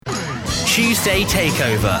Tuesday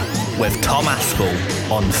Takeover with Tom Aspel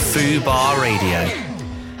on Fubar Radio.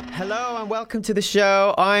 Hello and welcome to the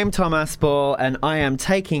show. I'm Tom Aspel and I am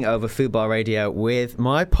taking over Fubar Radio with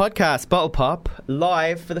my podcast, Bottle Pop,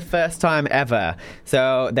 live for the first time ever.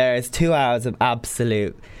 So there's 2 hours of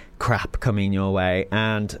absolute crap coming your way,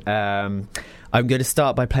 and I'm going to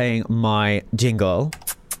start by playing my jingle.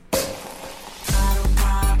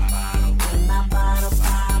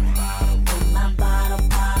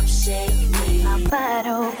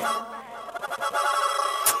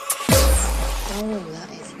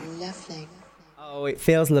 Oh, it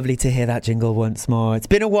feels lovely to hear that jingle once more. It's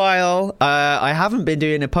been a while. I haven't been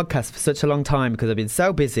doing a podcast for such a long time because I've been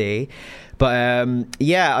so busy. But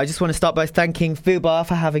yeah, I just want to start by thanking Fubar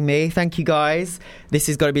for having me. Thank you, guys. This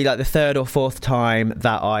is going to be like the third or fourth time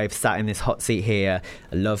that I've sat in this hot seat here.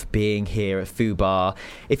 I love being here at Fubar.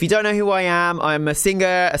 If you don't know who I am, I'm a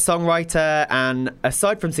singer, a songwriter, and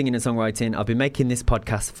aside from singing and songwriting, I've been making this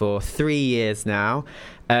podcast for 3 years now.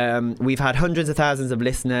 We've had hundreds of thousands of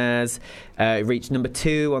listeners. It reached number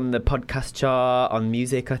 2 on the podcast chart on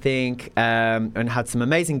music, I think, and had some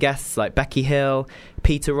amazing guests like Becky Hill,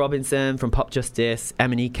 Peter Robinson from Pop Justice,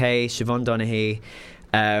 M&EK, Siobhan Donaghy.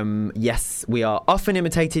 Yes, we are often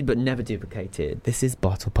imitated but never duplicated. This is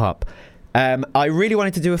Bottle Pop. I really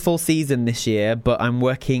wanted to do a full season this year, but I'm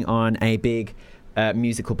working on a big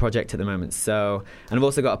musical project at the moment, and I've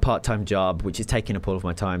also got a part-time job which is taking up all of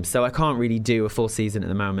my time, so I can't really do a full season at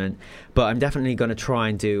the moment, but I'm definitely going to try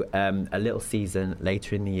and do a little season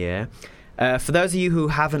later in the year. For those of you who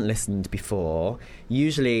haven't listened before,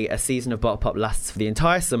 usually a season of Bottle Pop lasts for the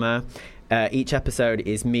entire summer. Each episode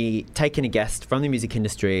is me taking a guest from the music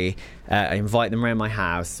industry. I invite them around my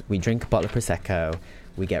house, we drink a bottle of Prosecco,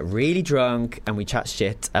 we get really drunk, and we chat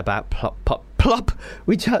shit about plop.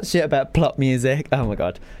 We chat shit about plop music. Oh my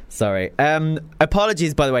god, sorry.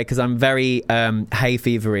 Apologies, by the way, because I'm very hay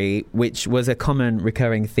fevery, which was a common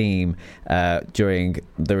recurring theme during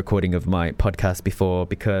the recording of my podcast before,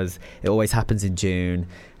 because it always happens in June,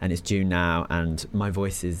 and it's June now, and my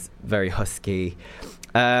voice is very husky.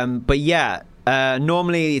 But yeah,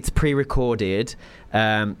 normally it's pre-recorded,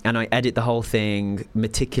 and I edit the whole thing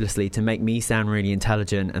meticulously to make me sound really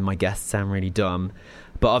intelligent and my guests sound really dumb.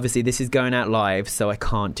 But obviously this is going out live, so I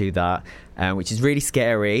can't do that, which is really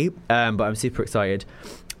scary, but I'm super excited.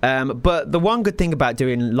 But the one good thing about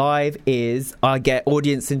doing live is I get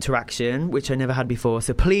audience interaction, which I never had before.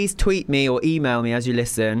 So please tweet me or email me as you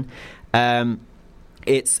listen.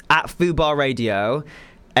 It's at Fubar Radio,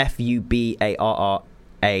 FUBARRADIO,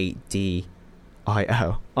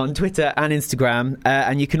 on Twitter and Instagram,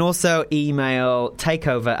 and you can also email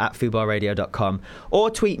takeover@fubarradio.com or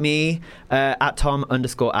tweet me at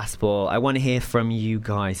Tom_Aspel. I want to hear from you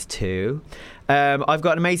guys too. I've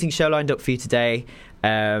got an amazing show lined up for you today.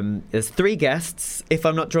 There's 3 guests. If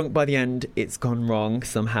I'm not drunk by the end, it's gone wrong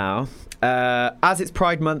somehow. As it's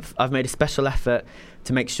Pride Month, I've made a special effort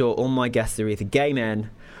to make sure all my guests are either gay men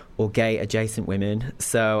or gay adjacent women.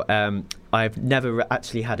 So I've never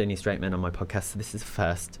actually had any straight men on my podcast, so this is a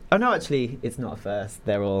first. Oh no, actually it's not a first.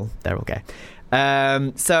 They're all gay.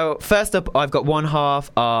 So first up, I've got one half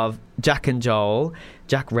of Jack and Joel,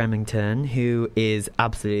 Jack Remington, who is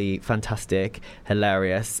absolutely fantastic,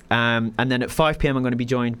 hilarious. And then at 5 p.m. I'm going to be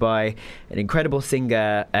joined by an incredible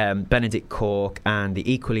singer, Benedict Cork, and the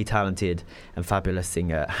equally talented and fabulous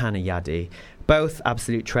singer Hannah Yadi. Both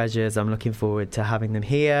absolute treasures. I'm looking forward to having them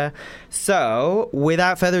here. So,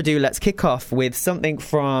 without further ado, let's kick off with something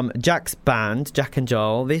from Jack's band, Jack and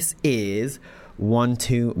Joel. This is One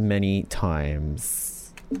Too Many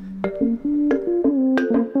Times.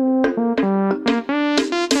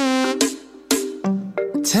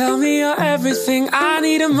 Tell me you're everything I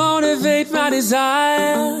need to motivate my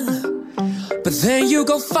desire, but then you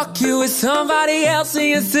go fuck you with somebody else in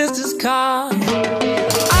your sister's car.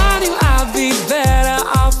 I knew I'd be better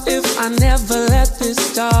off if I never let this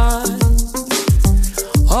start.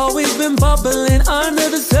 Always been bubbling under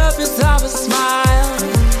the surface of a smile.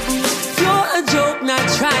 You're a joke, not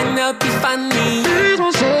trying to be funny.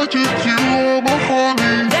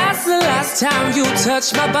 That's the last time you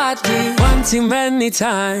touched my body. One too many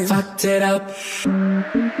times. Fucked it up.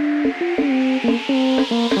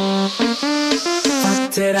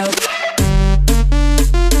 Fucked it up.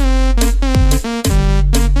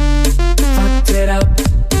 Fucked it up.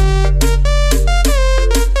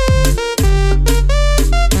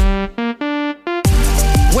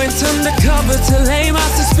 Went undercover to lay my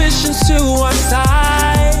suspicions to one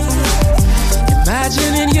side.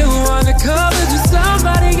 Imagining you undercover to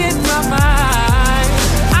somebody in my mind.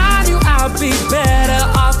 I knew I'd be better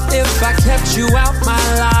off if I kept you out my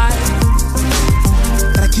life.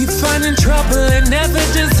 But I keep finding been in trouble and never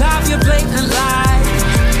just have your blatant lie.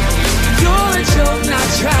 You're a joke, not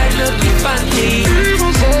trying to be funny.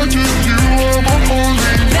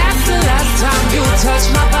 That's the last time you touch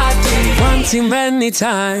my body. One too many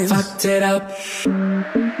times. Fucked it up.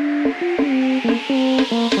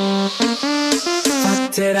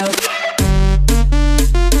 Fucked it up.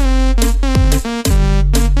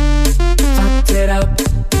 Fucked it up.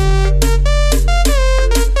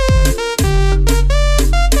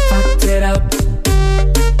 Fucked it up.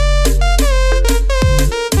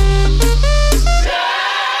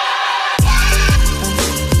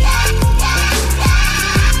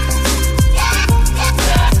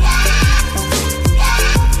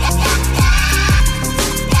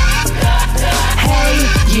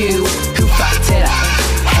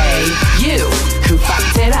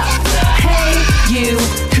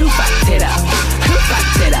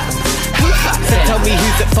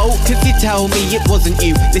 Cause you tell me it wasn't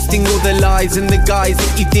you. Listing all the lies and the guys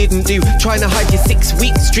that you didn't do. Trying to hide your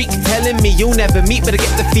 6-week streak. Telling me you'll never meet, but I get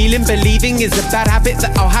the feeling believing is a bad habit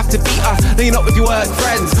that I'll have to beat. No, you're not with your work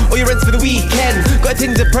friends or your friends for the weekend. Got a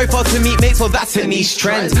Tinder profile to meet mates, well that's a niche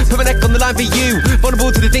trend. Put my neck on the line for you.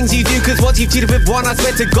 Vulnerable to the things you do. Cause once you've cheated with one, I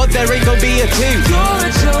swear to God there ain't gonna be a two. You're a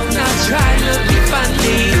joke, not trying to be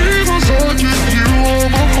funny.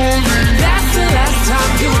 That's the last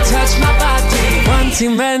time you touch my body. One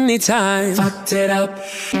too many times. Fucked it up.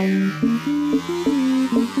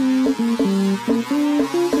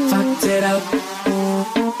 Fucked it up.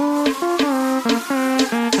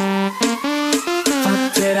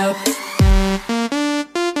 Fucked it up.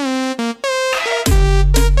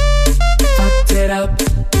 Fucked it up.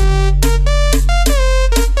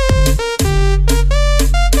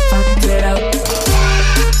 Fucked it up.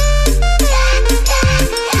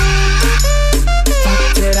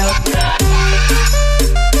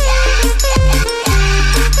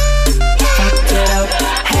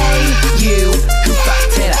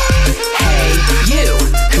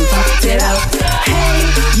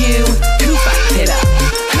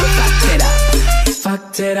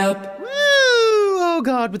 It up. Woo! Oh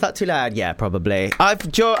God, was that too loud? Yeah, probably. I've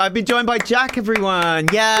been joined by Jack, everyone.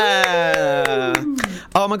 Yeah.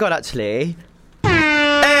 Oh my God, actually.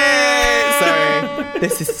 Hey, sorry.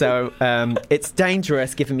 This is so. It's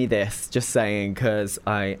dangerous giving me this. Just saying, because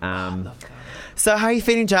I am. So how are you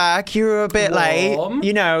feeling, Jack? You were a bit late.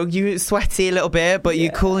 You know, you were sweaty a little bit, but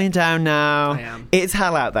you're cooling down now. I am. It's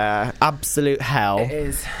hell out there. Absolute hell. It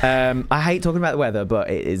is. I hate talking about the weather, but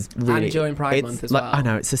it is really... And during Pride Month as well. I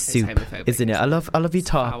know, it's a soup, homophobic, isn't it? I love your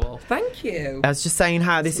top. Foul. Thank you. I was just saying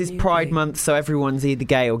how this is Pride Month, so everyone's either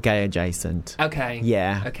gay or gay adjacent. Okay.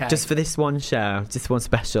 Yeah. Okay. Just for this one show, just one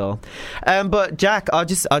special. But Jack, I'll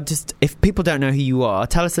just, if people don't know who you are,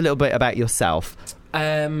 tell us a little bit about yourself.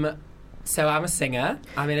 So I'm a singer.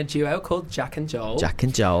 I'm in a duo called Jack and Joel. Jack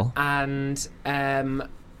and Joel. And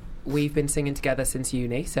we've been singing together since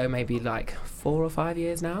uni, so maybe like 4 or 5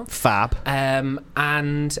 years now. Fab.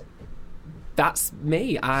 And that's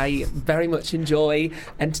me. I very much enjoy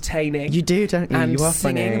entertaining. You do, don't you? And you are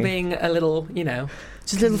singing, funny. being a little, you know...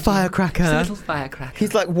 Just a little firecracker. Just a little firecracker.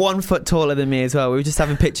 He's like 1 foot taller than me as well. We were just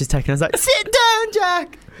having pictures taken. I was like, sit down,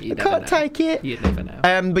 Jack. I can't take it. You'd never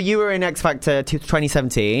know. But you were in X Factor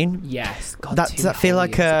 2017. Yes. God, Does that feel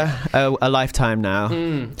like a lifetime now?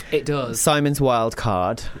 It does. Simon's wild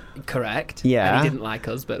card. Correct. Yeah. And he didn't like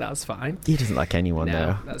us, but that's fine. He doesn't like anyone, No,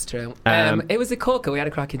 though. that's true. It was a corker. We had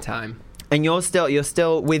a cracking time. And you're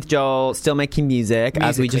still with Joel, still making music,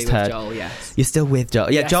 as we just heard. Joel, yes. You're still with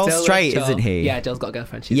Joel. Yeah, Joel's still straight, with Joel. isn't he? Yeah, Joel's got a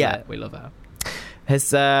girlfriend. She's lit. We love her. Has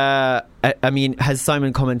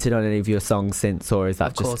Simon commented on any of your songs since, or is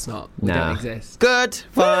that just... Of course not. We don't exist. Good,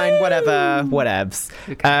 fine, whatever, whatevs.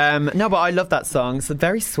 Okay. No, but I love that song. It's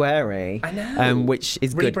very sweary. I know. Which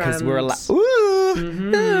is good because we're allowed...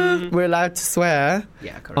 Mm-hmm. We're allowed to swear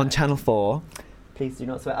correct. on Channel 4. Please do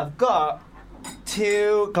not swear. I've got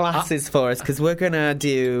 2 glasses for us because we're gonna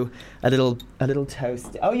do a little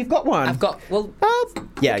toast. Oh, you've got one. I've got. Well,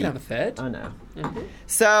 yeah, you can have a third. I know. Mm-hmm.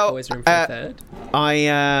 So Always room for a third.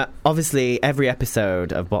 I obviously every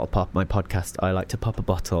episode of Bottle Pop, my podcast, I like to pop a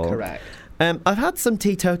bottle. Correct. I've had some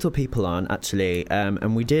teetotal people on actually,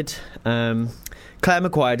 and we did. Claire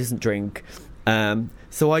Maguire doesn't drink.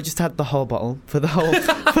 So I just had the whole bottle for the whole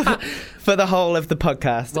for the whole of the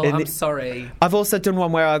podcast. Well, I'm sorry. I've also done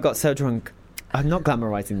one where I got so drunk. I'm not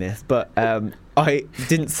glamorising this, but I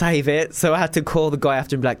didn't save it, so I had to call the guy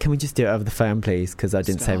after and be like, "Can we just do it over the phone, please?" Because I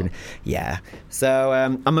didn't save it. Yeah. So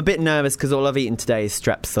I'm a bit nervous because all I've eaten today is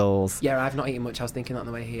Strepsils. Yeah, I've not eaten much. I was thinking that on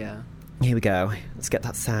the way here. Here we go. Let's get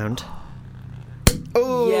that sound.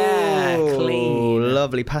 Oh, yeah, clean.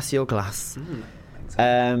 Lovely. Pass your glass.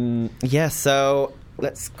 Yeah, so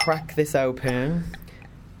let's crack this open.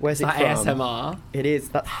 Where's it from? ASMR. It is.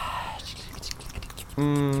 That's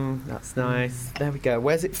nice. There we go.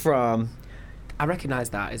 Where's it from? I recognise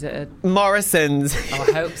that. Is it Morrison's. Oh,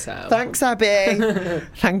 I hope so. Thanks, Abby.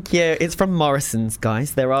 Thank you. It's from Morrison's,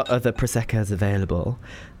 guys. There are other Proseccos available.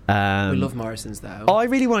 We love Morrison's, though. I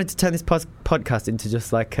really wanted to turn this podcast into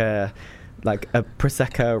just like a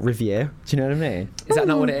Prosecco review. Do you know what I mean? Is that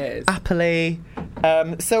not what it is? Happily.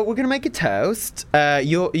 So we're going to make a toast.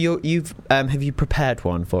 You've have you prepared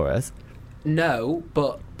one for us? No,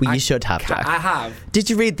 but Well, you should have, Jack. I have. Did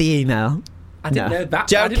you read the email? I didn't know that.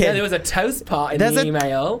 Joking. I didn't know there was a toast part in the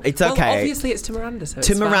email. It's okay. Well, obviously it's to Miranda, so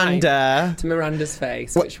to it's Miranda. Fine. To Miranda's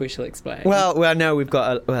face, which we shall explain. Well, no, we've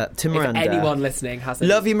got to Miranda. If anyone listening hasn't.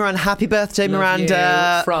 Love you, Miranda. Happy birthday, Love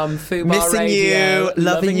Miranda. You from Fubar Missing Radio. you.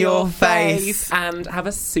 Loving your face. And have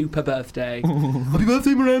a super birthday. Happy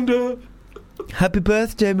birthday, Miranda. Happy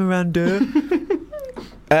birthday, Miranda.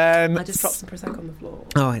 I just dropped some Prosecco on the floor.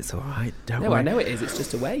 Oh, it's all right. Don't worry. I know it is. It's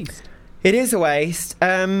just a waste. It is a waste.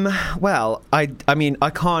 Well, I mean,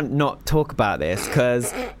 I can't not talk about this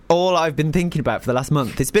because all I've been thinking about for the last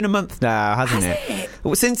month. It's been a month now, hasn't it?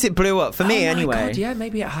 Well, since it blew up for me, anyway. Oh my God, yeah,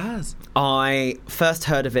 maybe it has. I first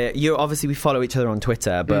heard of it. We follow each other on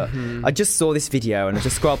Twitter, but I just saw this video and I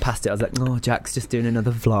just scrolled past it. I was like, oh, Jack's just doing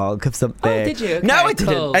another vlog of something. Oh, did you? Okay, no, I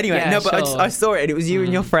didn't. cool. Anyway, yeah, but sure. I saw it and it was you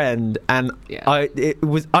and your friend, and Yeah. I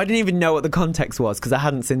didn't even know what the context was because I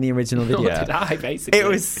hadn't seen the original video. Nor did I, basically. It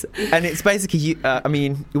was, and it's basically you. I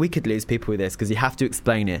mean, we could lose people with this because you have to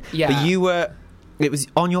explain it. Yeah. But it was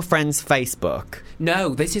on your friend's Facebook. No,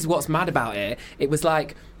 this is what's mad about it. It was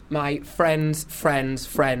like my friend's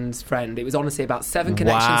friend. It was honestly about 7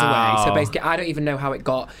 connections Wow. away. So basically, I don't even know how it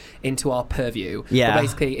got into our purview. Yeah. But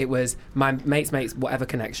basically, it was my mate's whatever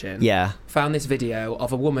connection. Yeah. Found this video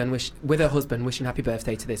of a woman with her husband wishing happy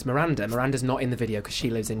birthday to this Miranda. Miranda's not in the video because she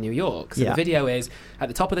lives in New York. So Yeah. the video is at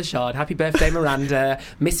the top of the shard, happy birthday Miranda,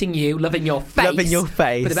 missing you, loving your face. Loving your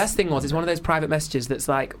face. But the best thing was, it's one of those private messages that's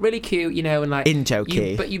like really cute, you know, and like In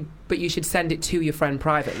jokey. But you should send it to your friend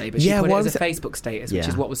privately. But she Yeah, put it what as was a Facebook status, which Yeah.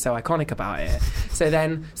 is what was so iconic about it. So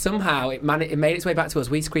then somehow it made its way back to us.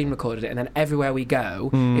 We screen recorded it, and then everywhere we go,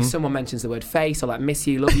 if someone mentions the word face or like miss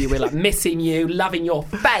you, love you, we're like missing you, loving your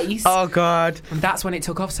face. Oh God. And that's when it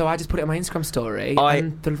took off. So I just put it on my Instagram story,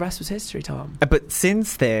 and the rest was history, Tom. But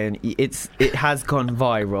since then, it has gone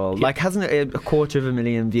viral. Like, hasn't it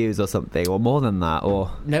 250,000 views or something, or more than that,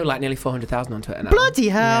 or No, like nearly 400,000 on Twitter now. bloody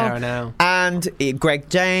hell? Yeah, I know. And Greg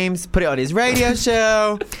James put it on his radio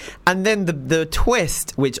show, and then the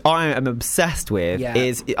twist, which I am obsessed with, Yeah.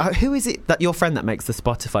 is who is it that your friend that makes the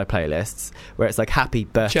Spotify playlists where it's like happy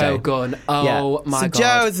birthday? Joe Gunn. Oh my so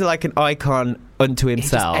God. Joe's like an icon unto He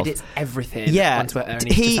just himself. edits everything Yeah, on Twitter,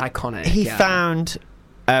 and he's just iconic. He yeah. found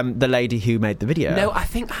the lady who made the video. No, I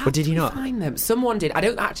think. How Or did he we not? find them? Someone did. I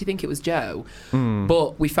don't actually think it was Joe,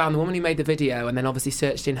 but we found the woman who made the video, and then obviously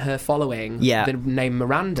searched in her following the name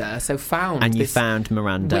Miranda. So found and you this, found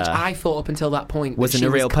Miranda, which I thought up until that point wasn't she a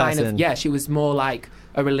real was kind person. Of, yeah, she was more like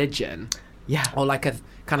a religion, yeah, or like a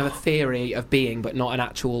kind of a theory of being, but not an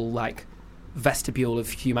actual like vestibule of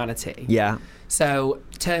humanity. yeah. So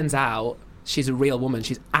turns out she's a real woman.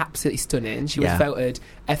 She's absolutely stunning. She was voted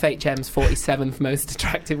FHM's 47th most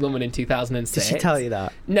attractive woman in 2006. Did she tell you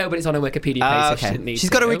that? No, but it's on her Wikipedia page, so she didn't need She's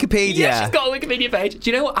to. got a Wikipedia. Yeah, she's got a Wikipedia page. Do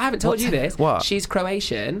you know what? I haven't told you this. What? She's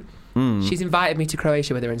Croatian. She's invited me to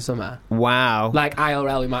Croatia with her in summer. Wow. Like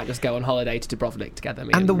IRL, we might just go on holiday to Dubrovnik together.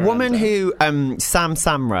 And the woman who, Sam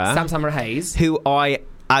Samra Hayes, who I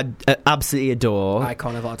absolutely adore,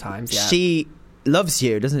 icon of our times. Yeah. She loves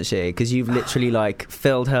you, doesn't she? Because you've literally like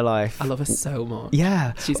filled her life. I love her so much.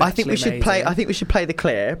 Yeah, She's I think we should amazing. play. I think we should play the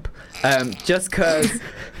clip, just because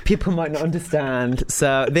people might not understand.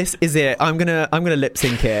 So this is it. I'm gonna lip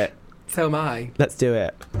sync it. So am I. Let's do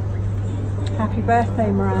it. Happy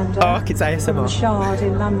birthday, Miranda. Oh, it's ASMR. From Shard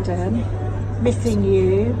in London. Missing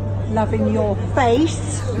you, loving your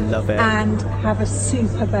face, Love it. and have a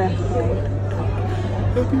super birthday.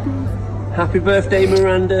 Happy birthday,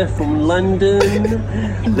 Miranda, from London.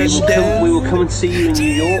 We will come and see you in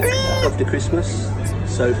New York after Christmas.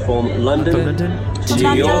 So from London to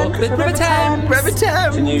New York River Thames.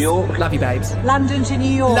 to New York. Love you, babes. London to New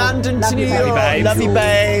York. London to New you, York. babe. Love you,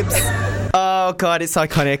 babes. Oh God, it's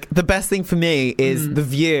iconic. The best thing for me is the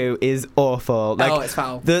view is awful. Like, Oh, it's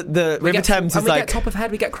foul. The River Thames is we like get top of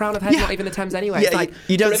head, we get crown of head, Yeah. not even the Thames anyway. Yeah, It's like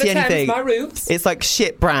you don't the see River anything. Thames, my roofs. It's like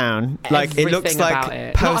shit brown. Like it looks Everything like about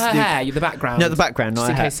it. post. Not her hair, the background. No, the background, not Just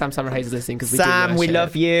in her case Sam Summer Hayes is listening, because Sam, we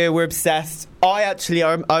love you. We're obsessed. I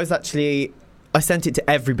was actually I sent it to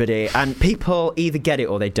everybody, and people either get it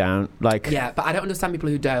or they don't. Like, Yeah, but I don't understand people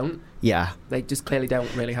who don't. yeah. They just clearly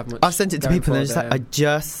don't really have much. I've sent it to going people, and for they're just like, I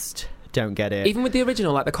just don't get it. even with the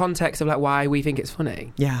original, like the context of like why we think it's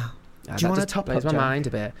funny. Yeah. Yeah, Do you that want to just top blows up, my Joe? mind a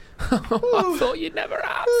bit. I thought you'd never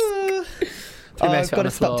ask. Oh, I've got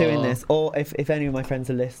to stop doing this. Or if any of my friends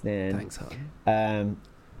are listening, Thanks, hon.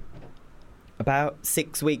 About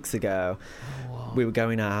 6 weeks ago, we were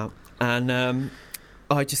going out, and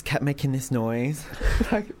I just kept making this noise.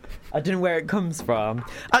 Like, I don't know where it comes from.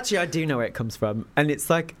 Actually, I do know where it comes from, and it's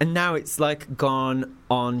like, and now it's like gone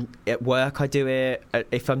on at work. I do it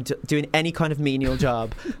if I'm doing any kind of menial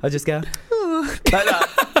job. I just go like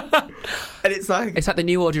that, and it's like the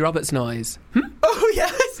new Audrey Roberts noise. oh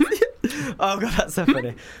yes. Oh god, that's so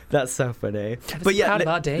funny. That's so funny. But yeah, proud of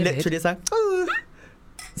our David. literally it's like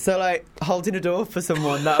so like holding a door for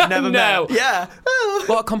someone that I've never No. met. Yeah.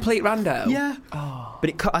 What a complete rando. Yeah. Oh.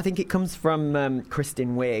 But I think it comes from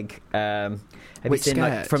Kristen Wiig. Have Which you seen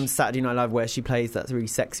like sketch? from Saturday Night Live where she plays that really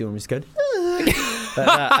sexy one, just going like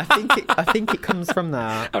that. I think it comes from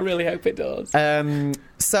that. I really hope it does.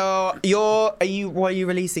 So what are you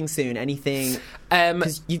releasing soon? Anything?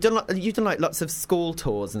 Because you've done like lots of school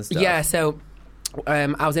tours and stuff. Yeah, so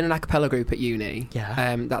I was in an a cappella group at uni.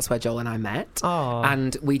 Yeah. That's where Joel and I met. Oh.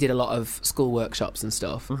 And we did a lot of school workshops and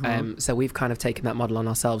stuff. So we've kind of taken that model on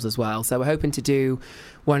ourselves as well. So we're hoping to do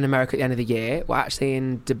one in America at the end of the year. We're actually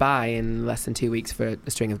in Dubai in less than 2 weeks for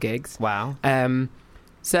a string of gigs. Wow.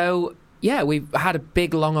 So yeah, we've had a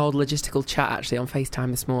big, long, old logistical chat actually on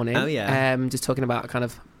FaceTime this morning. Oh, yeah. Just talking about kind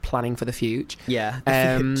of planning for the future. Yeah.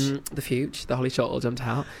 The future. The Holly Shortall jumped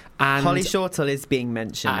out. And Holly Shortall is being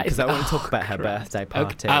mentioned because I want to talk about her birthday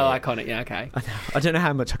party. Okay. Oh, iconic. Yeah, okay. I don't know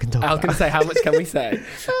how much I can talk I was about. going to say, how much can we say?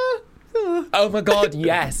 Oh my God,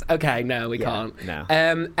 yes. Okay, no, we can't.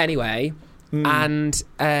 No. Anyway, and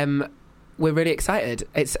we're really excited.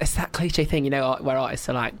 It's that cliche thing, you know, where artists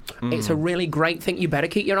are like, it's a really great thing, you better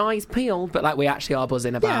keep your eyes peeled, but like we actually are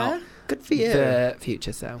buzzing about good for you. the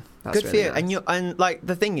future, so that's Good really for you. nice. And like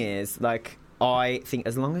the thing is, like I think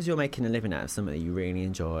as long as you're making a living out of something that you really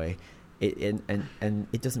enjoy, and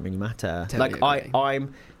it doesn't really matter. Totally like agree.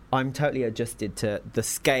 I'm totally adjusted to the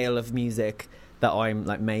scale of music that I'm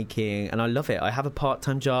like making, and I love it. I have a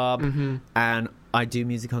part-time job, and I do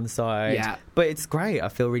music on the side. Yeah. But it's great. I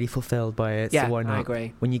feel really fulfilled by it. Yeah, so why not? I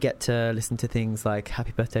agree. When you get to listen to things like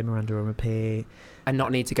Happy Birthday Miranda on repeat, And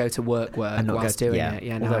not need to go to work and not whilst go to, doing it.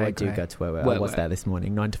 Yeah, no, although I agree. do go to work. I Work, was work. there this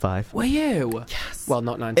morning, 9 to 5. Were you? Yes. Well,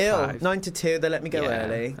 not 9 to Ill. 5. 9 to 2, they let me go Yeah,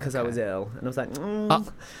 early because I okay. was ill. And I was like,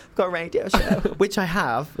 I've got a radio show, which I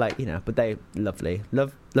have, like, you know, but they lovely.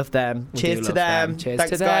 Love them. We Cheers do to love them. them. Cheers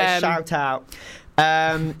Thanks, to guys. them. Shout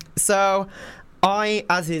out. So I,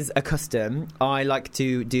 as is a custom, I like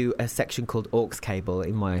to do a section called Aux Cable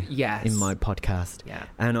in my podcast. Yeah.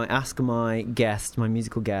 And I ask my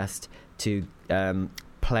musical guest, to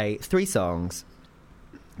play 3 songs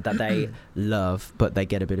that they love, but they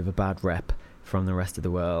get a bit of a bad rep from the rest of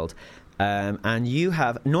the world. And you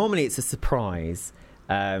have, normally it's a surprise,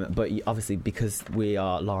 but obviously because we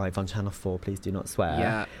are live on Channel 4, please do not swear.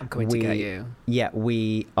 Yeah, I'm coming to get you. Yeah,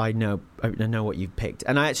 I know what you've picked.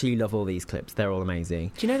 And I actually love all these clips. They're all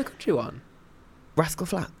amazing. Do you know the country one? Rascal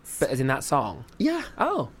Flatts. But as in that song? Yeah.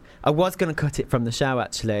 Oh. I was going to cut it from the show,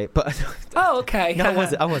 actually, but... Oh, okay. No,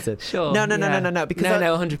 I wasn't. Sure. No, yeah. because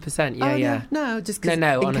No, 100%. Yeah, Oh, yeah. No, just No, in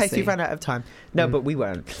honestly. case you ran out of time. No, but we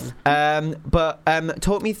won't. But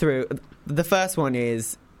talk me through. The first one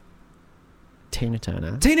is Tina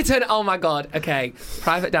Turner. Tina Turner, oh my God. Okay,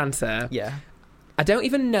 Private Dancer. Yeah. I don't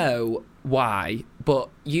even know why, but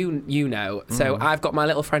you know. So I've got my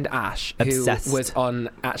little friend Ash, who Obsessed. was on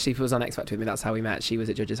X Factor with me. That's how we met. She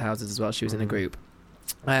was at Judges' Houses as well. She was in a group.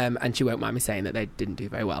 And she won't mind me saying that they didn't do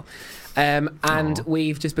very well. And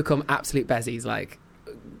we've just become absolute bezies. Like,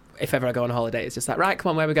 if ever I go on a holiday, it's just like, right,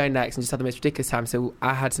 come on, where are we going next? And just had the most ridiculous time. So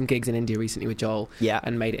I had some gigs in India recently with Joel,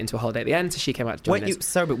 and made it into a holiday at the end. So she came out to join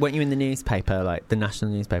us. But weren't you in the newspaper, like the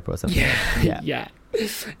national newspaper or something? Yeah.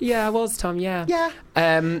 Yeah, I was, Tom. Yeah. Yeah.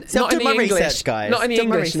 So I've done my research, guys. Not in the Done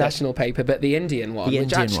my English research. national paper, but the Indian one, The which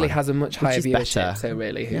Indian actually one, has a much higher is viewership. better. So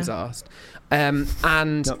really, who's Yeah. asked?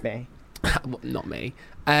 And Not me. not me.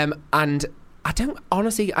 And I don't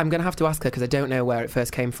honestly. I'm going to have to ask her because I don't know where it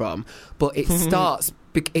first came from. But it starts.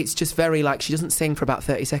 It's just very like she doesn't sing for about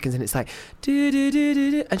 30 seconds, and it's like do do do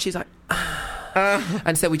do do, and she's like.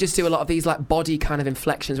 And so we just do a lot of these like body kind of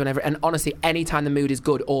inflections whenever, and honestly anytime the mood is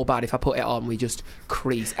good or bad, if I put it on, we just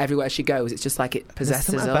crease everywhere she goes. It's just like it possesses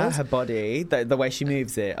There's something about us. her body, the way she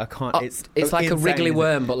moves it, I can't. It's like a insane, wriggly isn't it?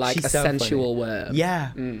 worm, but like She's a so sensual funny. worm.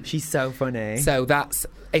 Yeah, she's so funny. So that's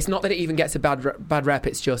It's not that it even gets a bad rep.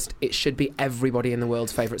 It's just it should be everybody in the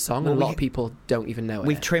world's favourite song, and a lot of people don't even know it.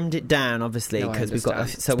 We've trimmed it down, obviously, because we've got.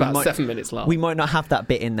 So it's about 7 minutes long. We might not have that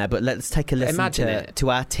bit in there, but let's take a listen to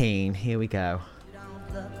our teen. Here we go. You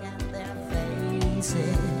don't look at their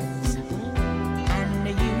faces, and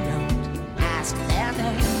you don't ask their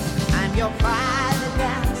name. I'm your private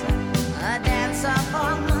dancer, a dancer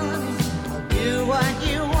for money. I'll do what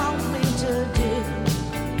you want me to do.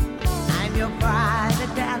 I'm your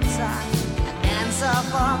private dancer, a dancer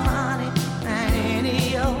for money, and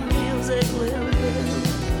any old music will do.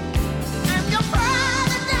 I'm your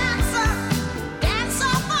private dancer,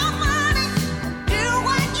 dancer for money. I'll do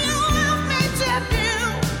what you want me to do.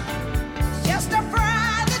 Just a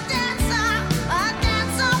private dancer, a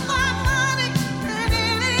dancer for money, and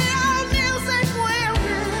any old music will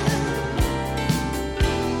do.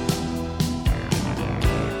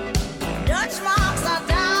 Dutch marks are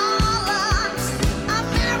dollars,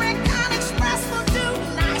 American Express will do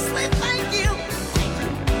nicely, thank you.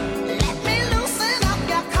 Let me loosen up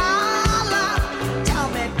your collar. Tell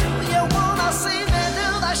me, do you wanna see me do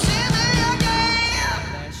the shimmy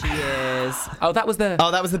again? She is. Oh, that was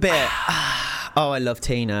the bit. Oh, I love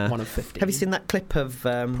Tina. one of 50. Have you seen that clip of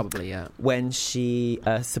Probably, yeah. when she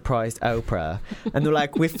surprised Oprah, and they're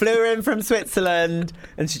like, "We flew in from Switzerland,"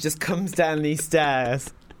 and she just comes down these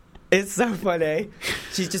stairs. It's so funny.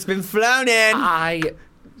 She's just been flown in.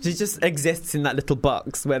 She just exists in that little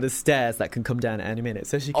box where there's stairs that can come down at any minute,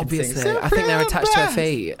 so she can Obviously, sing. I think they're attached to her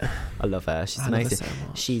feet. I love her. She's I love her amazing. so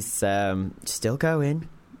much. She's still going.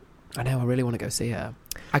 I know, I really want to go see her.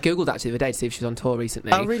 I googled actually the other day to see if she was on tour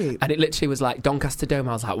recently. Oh, really? And it literally was like Doncaster Dome.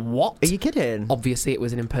 I was like, what? Are you kidding? Obviously, it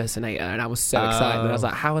was an impersonator, and I was so excited. And I was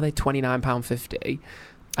like, how are they £29.50?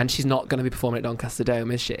 And she's not going to be performing at Doncaster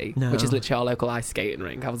Dome, is she? No. Which is literally our local ice skating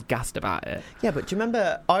rink. I was gassed about it. Yeah, but do you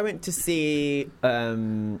remember I went to see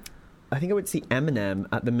I think I went to see Eminem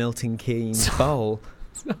at the Milton Keynes Bowl.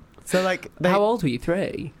 So like How old were you?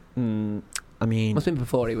 3? I mean, Must have been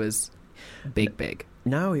before he was big.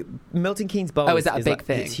 no, Milton Keynes Bowl. Oh, is that a big like,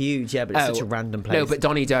 thing? It's huge, yeah, but it's such a random place. No, but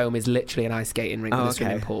Donny Dome is literally an ice skating rink with a okay.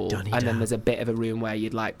 swimming pool. Donny and Dome. then there's a bit of a room where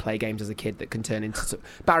you'd like play games as a kid that can turn into...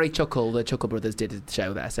 Barry Chuckle, the Chuckle Brothers, did a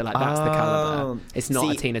show there. So like that's the calibre. It's not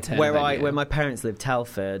a Tina Turner venue. Where my parents lived,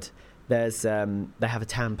 Telford, there's they have a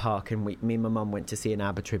town park, and me and my mum went to see an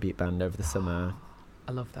ABBA tribute band over the summer.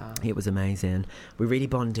 I love that. It was amazing. We really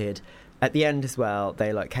bonded. At the end as well,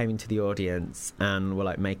 they like came into the audience and were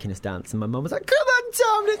like making us dance, and my mum was like, "Come on,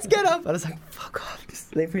 Tom, let's get up." And I was like, "Fuck off,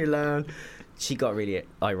 just leave me alone." She got really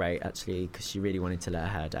irate actually because she really wanted to let her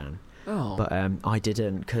hair down. Oh, But I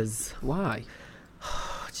didn't because why?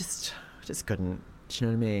 I just couldn't. Do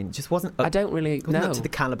you know what I mean? Just wasn't. I don't really wasn't know. up to the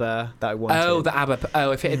calibre that I wanted. Oh, the ABBA.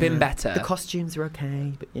 Oh, if it had been better, the costumes were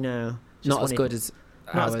okay, but you know, just not as wanted- good as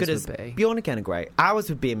not as ours good as would be. Bjorn again are great. Ours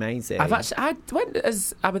would be amazing. I went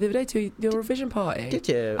as ABBA the other day to the Eurovision party. Did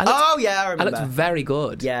you? I looked- yeah, I I remember. looked very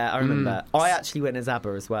good. Yeah, I remember. I actually went as ABBA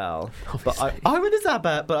as well. But I went as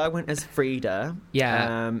ABBA, but I went as Frida.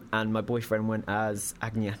 Yeah. And my boyfriend went as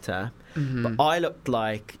Agneta. Mhm. But I looked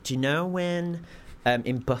like... Do you know when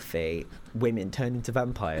in Buffy women turn into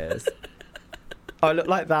vampires? I looked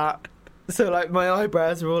like that. So like my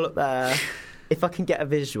eyebrows were all up there. If I can get a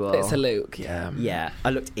visual... It's a look, yeah. Yeah, I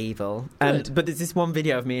looked evil. Good. But there's this one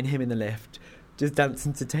video of me and him in the lift just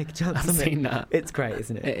dancing to Take a Chance I've on Me. seen that. It's great,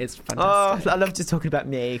 isn't it? It is Oh, fantastic. I love just talking about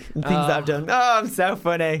me and things that I've done. Oh, I'm so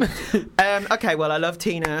funny. Okay, well, I love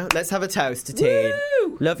Tina. Let's have a toast to Teen.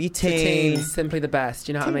 Woo! Love you, To Teen. Teen, simply the best.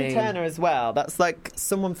 You know what I Tina mean? Turner as well. That's like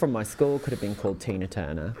someone from my school could have been called Tina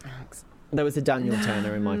Turner. There was a Daniel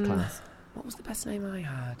Turner in my class. What was the best name I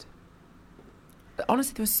had?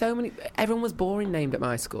 Honestly, there were so many. Everyone was boring named at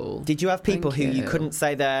my school. Did you have people Thank who you you. couldn't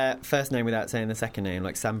say their first name without saying the second name,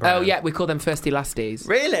 like Sam Brown? Oh yeah, we called them firsty lasties.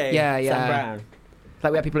 Really? Yeah, Sam yeah. Brown.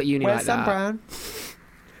 Like we had people at uni Where's like Sam that. Brown?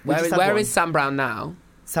 We just had Where one. is Sam Brown now?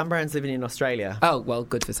 Sam Brown's living in Australia. Oh well,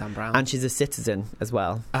 good for Sam Brown. And she's a citizen as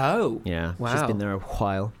well. oh Yeah, Wow. she's been there a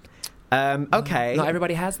while. Okay. not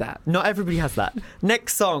everybody has that. Not everybody has that.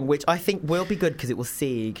 Next song, which I think will be good because it will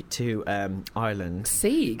sieg to Ireland.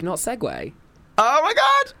 Sieg, not Segway. Oh my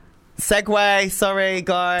god! Segway, sorry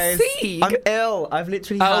guys. Sieg? I'm ill. I've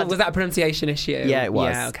literally Oh, had... was that a pronunciation issue? Yeah, it was.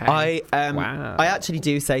 Yeah, okay. Wow. I actually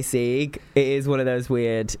do say sieg. It is one of those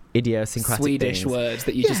weird idiosyncratic Swedish things. words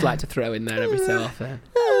that you just like to throw in there every so often.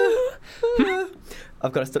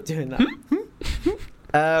 I've got to stop doing that.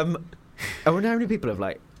 I wonder how many people have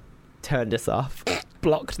like turned us off.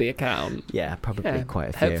 Blocked the account. Yeah, probably Yeah, quite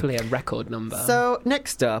a few. hopefully a record number. So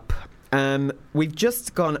next up, we've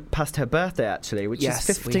just gone past her birthday actually, which Yes,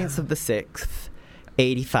 is we 15th have. of the 6th.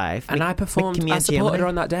 85. And I performed, I supported her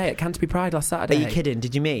on that day at Canterbury Pride last Saturday. Are you kidding?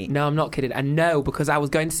 Did you meet? No, I'm not kidding. And no, because I was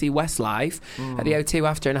going to see Westlife at the O2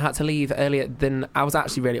 after, and I had to leave earlier than... I was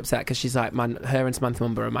actually really upset because she's like, her and Samantha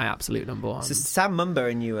Mumba are my absolute number one. So Sam Mumba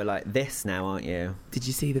and you are like this now, aren't you? Did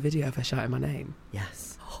you see the video of her shouting my name?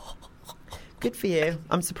 Yes. Good for you.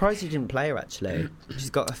 I'm surprised you didn't play her, actually.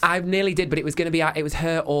 She's got I nearly did, but it was going to be... It was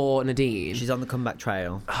her or Nadine. She's on the comeback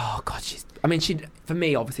trail. Oh, God, for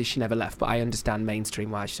me, obviously, she never left, but I understand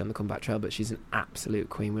mainstream why she's on the comeback trail, but she's an absolute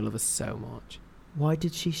queen. We love her so much. Why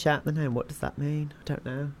did she shout the name? What does that mean? I don't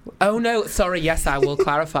know. Oh, no, sorry, yes, I will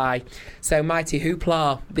clarify. So, Mighty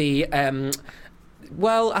Hoopla, the...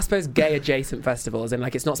 well, I suppose gay adjacent festivals, and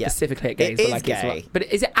like it's not specifically at gays, it but like gay. it's but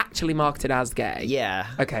is it actually marketed as gay? Yeah.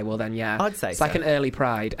 Okay, well then, yeah. I'd say it's so. like an early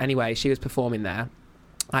Pride. Anyway, she was performing there.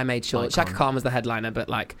 I made sure Shaka Khan was the headliner, but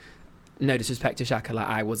like, no disrespect to Shaka, like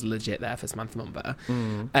I was legit there for Samantha Mumba,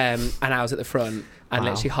 and I was at the front, and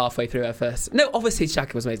literally halfway through her first. No, obviously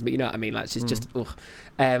Shaka was amazing, but you know what I mean. Like she's just,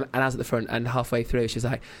 and I was at the front, and halfway through she was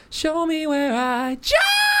like, "Show me where I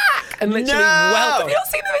Jack," and literally welcome. You not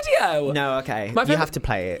seen the video? No, okay. You have to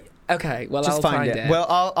play it. Okay, well Just I'll find it. Well,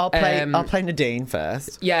 I'll play. I'll play Nadine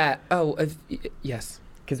first. Yeah. Oh, yes.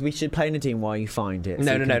 Because we should play Nadine while you find it.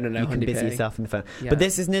 No. You can busy yourself in the phone. Yeah. But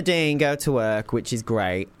this is Nadine, Go to Work, which is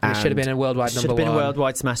great. It should have been a worldwide number one. Should have been a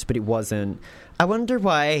worldwide smash, but it wasn't. I wonder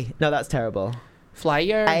why. No, that's terrible.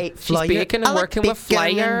 Flyer. She's baking and working with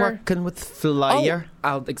Flyer. Working with Flyer. Oh,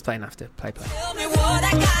 I'll explain after. Play. Tell me what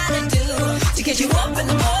I gotta do to get you up in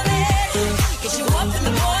the morning. Get you up in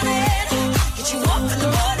the morning. Get you up in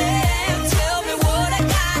the morning. Tell me what I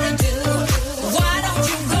gotta do. Why don't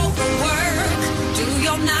you go to work? Do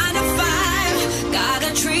your 9 to 5. Gotta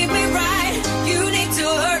treat me right. You need to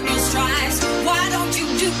earn your stripes. Why don't you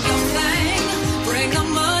do your thing? Bring the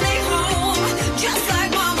money home, just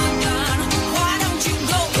like Mama done. Why don't you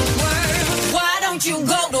go to work? Why don't you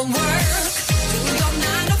go to work? Do your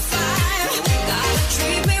 9 to 5. Gotta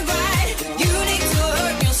treat me right. You need to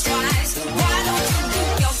earn your stripes. Why don't you do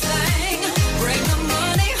your thing? Bring the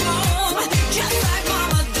money home, just like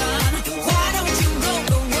Mama done. Why don't you go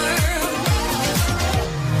to work?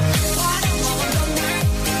 Why don't you go to work?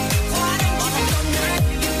 Why don't you go to work?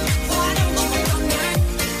 Why don't you go to work?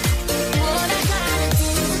 What I gotta do?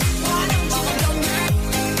 Why don't you go to work?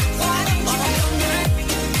 Why don't you go to work?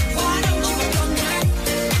 Why don't you go to work?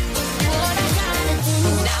 What I gotta do?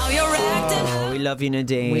 Now you're acting. Oh, we love you,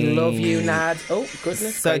 Nadine. We love you, Nad. Oh,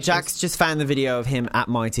 goodness. So gracious. Jack's just found the video of him at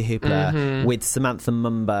Mighty Hoopla with Samantha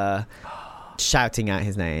Mumba shouting out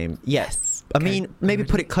his name. Yes. I mean, maybe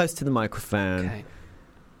put it close to the microphone. Okay.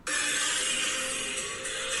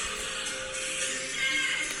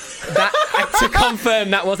 That, to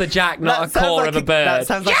confirm, that was a Jack, not a caw of a bird. That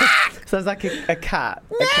sounds like a cat.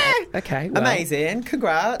 Okay. Well, Amazing.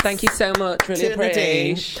 Congrats. Thank you so much. Really To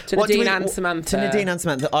Nadine. appreciate. To What do Nadine we- and Samantha. To Nadine and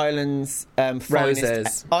Samantha, Ireland's finest-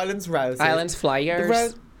 Roses. Ireland's roses. Islands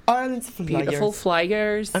Flyers. Ireland's flyers. Beautiful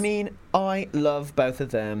Flyers. I mean, I love both of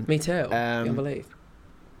them. me too. Can't believe.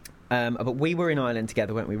 But we were in Ireland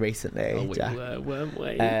together, weren't we, recently? Oh, we Jack? were, weren't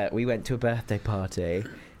we? We went to a birthday party.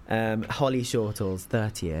 Holly Shortall's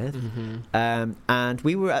 30th. And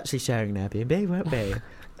we were actually sharing an Airbnb, weren't we?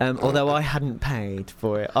 Although I hadn't paid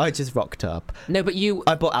for it. I just rocked up. No, but you...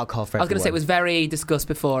 I bought alcohol for I was going to say, it everyone. was very discussed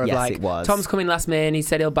before. Of Yes, like, it was. Tom's coming last minute. He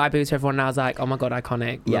said he'll buy booze for everyone. And I was like, oh my God,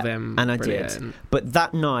 iconic. Love him. And I Brilliant. did. But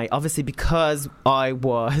that night, obviously, because I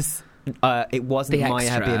was... it wasn't The my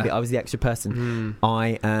extra. Airbnb. I was the extra person.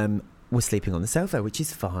 I was sleeping on the sofa, which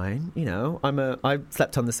is fine. You know, I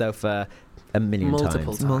slept on the sofa a million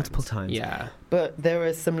Multiple times. Yeah. But there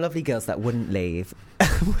were some lovely girls that wouldn't leave.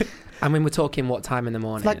 I mean, we're talking what time in the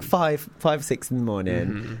morning? Like 5, 6 in the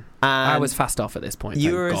morning. And I was fast off at this point. you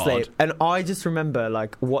thank were God. asleep, and I just remember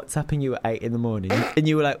like WhatsApping you at 8 in the morning, and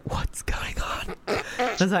you were like, "What's going on?"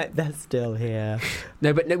 I was like, "They're still here."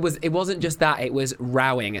 No, but it wasn't just that. It was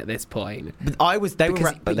rowing at this point. But I was. They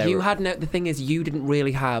Because, were. but they you were, had no. The thing is, you didn't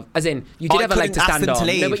really have. As in, you did I have a leg couldn't to ask stand them to on.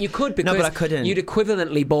 leave. No, but you could because No, but I couldn't. you'd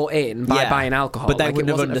equivalently bought in by Yeah. buying alcohol. But they like, wouldn't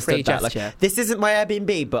it have wasn't a free understood that. Like, gesture. this isn't my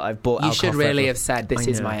Airbnb, but I've bought. You alcohol should for really everyone. have said, "This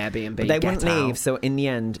I is know. my Airbnb." But they Get wouldn't out. leave. So in the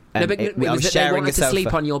end, No, but it I was was that they sharing a wanted to sofa.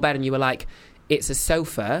 sleep on your bed, and you were like, "It's a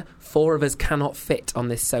sofa. 4 of us cannot fit on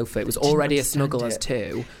this sofa." It was already as understand snuggle as it.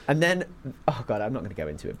 2. And then, oh god, I'm not going to go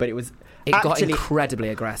into it, but it was. It got actually, incredibly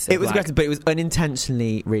aggressive. It was like, aggressive, but it was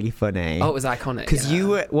unintentionally really funny. Oh, it was iconic. Because yeah. you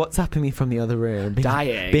were WhatsApping me from the other room,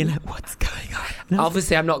 Dying. being like, "What's going on?"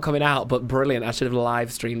 Obviously, I'm not coming out, but brilliant. I should have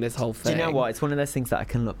live streamed this whole Do thing. you know what? It's one of those things that I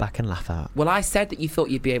can look back and laugh at. Well, I said that you thought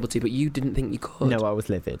you'd be able to, but you didn't think you could. No, I was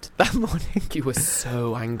livid that morning. You were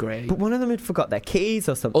so angry. But one of them had forgot their keys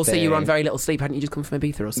or something. Also, you were on very little sleep. Hadn't you just come from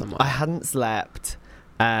Ibiza or somewhere? I hadn't slept.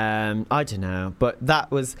 I don't know. But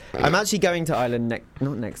that was... I'm actually going to Ireland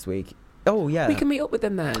not next week. Oh, yeah. We can meet up with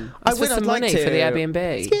them then. I Ask for would. some I'd like money to. for the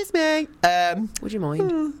Airbnb. Excuse me. Would you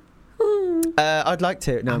mind? I'd like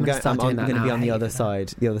to. No, I'm I'm gonna start going doing to that be now. on I the hate other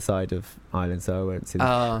that. side of Ireland, so I won't see them.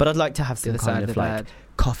 Oh, But I'd like to have the some other side kind of of the like bed.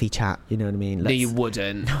 coffee chat. You know what I mean? No, you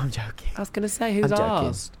wouldn't. No, I'm joking. I was going to say, who's I'm joking.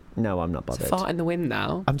 ours? No, I'm not It's a bothered. fart in the wind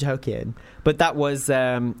now. I'm joking. But that was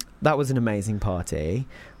an amazing party.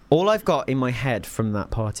 All I've got in my head from that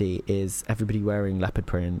party is everybody wearing leopard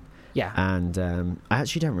print, Yeah. and I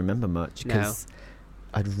actually don't remember much because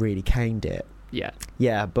I'd really caned it. Yeah.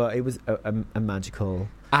 Yeah, but it was a magical.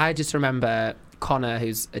 I just remember Connor,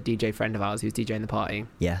 who's a DJ friend of ours, who's DJing the party,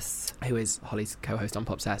 Yes. who is Holly's co-host on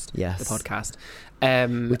Popsessed, Yes. the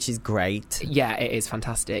podcast. Which is great. Yeah, it is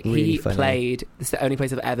fantastic. Really He funny. played, it's the only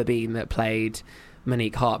place I've ever been that played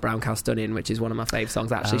Monique Hart, Brown Cow Stunning, which is one of my fave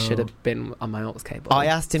songs. Actually should have been on my aux cable. I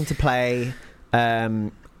asked him to play,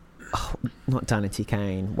 not Danity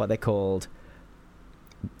Kane, what they called,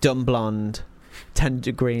 Dumb Blonde,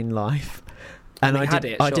 Tender Green Life. And he had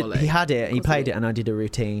it, surely. He had it. And he Of course played he it, and I did a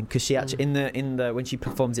routine because she actually in the when she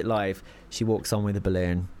performs it live, she walks on with a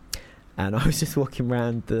balloon, and I was just walking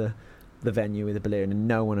around the venue with a balloon, and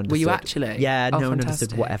no one understood. Were you actually? Yeah, Oh, no one fantastic.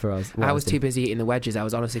 understood whatever I was. I was too doing. busy eating the wedges. I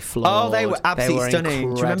was honestly floored. Oh, they were absolutely stunning. Do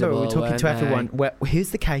you remember we were talking to everyone? Incredible, Who's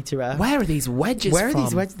the caterer? Where are these wedges Where are from?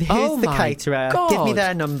 these wedges? Who's Oh the my caterer? God. Give me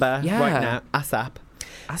their number Yeah. right now. ASAP.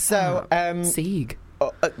 So, Sieg.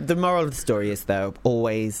 The moral of the story is, though,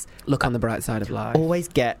 always Look on the bright side of life. always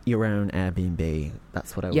get your own Airbnb.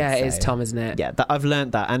 That's what I would Yeah, say. it is, Tom, isn't it? Yeah, I've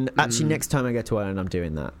learned that. And actually, next time I go to Ireland, I'm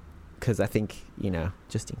doing that. Because I think,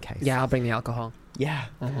 just in case. Yeah, I'll bring the alcohol. Yeah.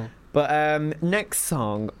 Uh-huh. But next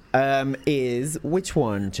song is... Which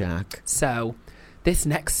one, Jack? So, this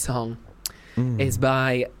next song is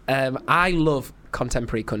by... I love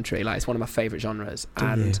contemporary country. Like, it's one of my favourite genres.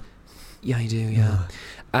 Yeah, I do, yeah.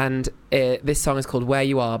 And this song is called Where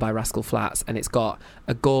You Are by Rascal Flatts, and it's got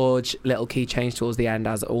a gorge little key change towards the end,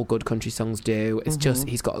 as all good country songs do. It's just,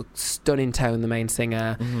 he's got a stunning tone, the main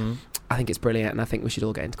singer. I think it's brilliant, and I think we should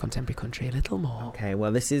all get into contemporary country a little more. Okay,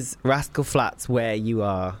 well, this is Rascal Flatts, Where You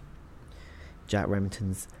Are. Jack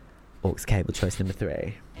Remington's aux cable choice number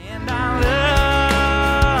 3. And I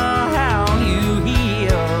love how you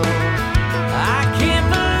heal. I can't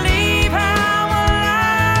believe how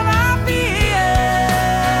alive I feel.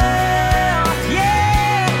 Yeah,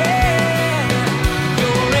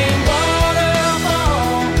 you're a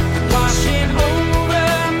waterfall washing over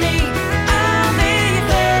me. I'm a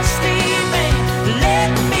thirsty man.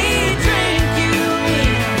 Let me drink you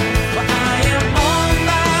in. For I am on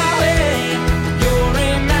my way. You're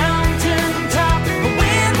a mountain top.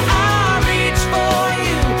 When I reach for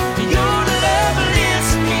you, your love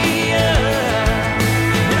lifts me up.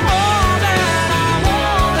 And all that I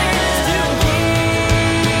want is to be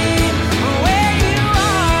where you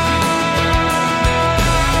are.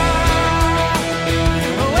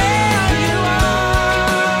 Where you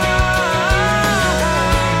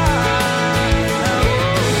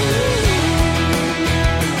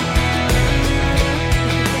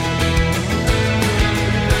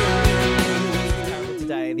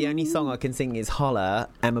Today, the only song I can sing is Holler,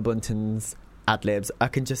 Emma Bunton's ad-libs. I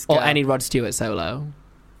can just go... Or any Rod Stewart solo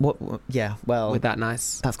What, yeah, well... with that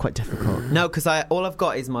nice... That's quite difficult. No, because all I've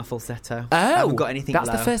got is my falsetto. Oh, I haven't got anything that's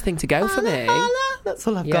low. the first thing to go for me. That's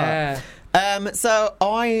all I've Yeah. got. So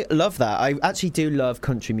I love that. I actually do love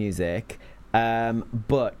country music,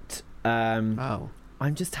 but Oh.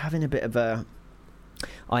 I'm just having a bit of a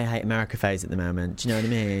I hate America phase at the moment. Do you know what I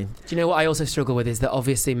mean? Do you know what I also struggle with is that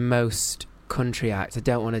obviously most country acts, I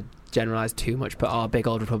don't want to generalise too much, but are big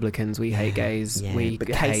old Republicans. We hate gays. Yeah, We but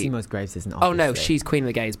hate... Casey Musgraves isn't. Oh no, obviously. she's queen of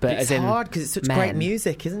the gays, but It's as in hard because it's such men. great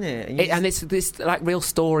music, isn't it? And it's this like real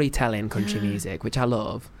storytelling country music, which I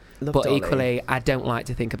love. Love But Dolly. equally, I don't like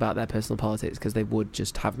to think about their personal politics because they would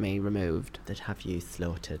just have me removed. They'd have you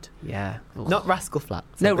slaughtered. Yeah. Ugh. Not Rascal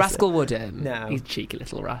Flatts. No, obviously. Rascal wouldn't. No. He's a cheeky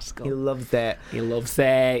little rascal. He loves it. He loves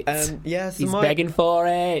it. Yeah, so He's begging for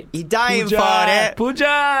it. He's dying Pooja, for it.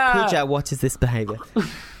 Pooja! Pooja, what is this behaviour?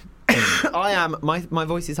 My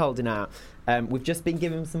voice is holding out. We've just been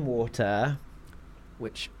given some water.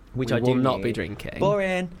 Which which we I will do not need. be drinking.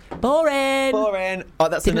 Boring. Boring. Oh,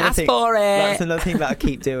 that's Didn't another ask thing. for it. That's another thing that I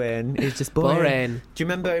keep doing. It's just boring. Boring. Do you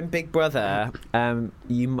remember in Big Brother?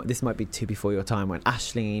 This might be too before your time when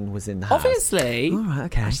Aisling was in the house. Obviously. All right.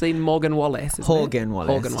 Okay. Actually, Morgan Wallace. Isn't Horgan it? Wallace.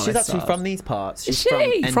 Horgan Wallace. She's actually stars. from these parts. Is She's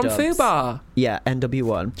she? From N-Dubs. Fubar. Yeah,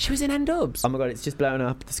 NW1. She was in N-Dubs. Oh my god, it's just blown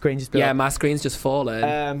up. The screen just blew Yeah, up. my screen's just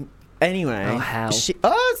fallen. Anyway. Oh, hell.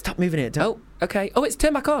 Stop moving it. Don't. Oh, okay. Oh, it's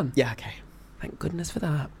turned back on. Yeah, okay. Thank goodness for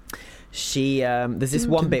that. There's this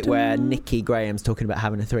one bit where Nikki Graham's talking about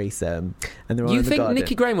having a threesome, and they're all You in the think garden.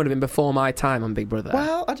 Nikki Graham would have been before my time on Big Brother?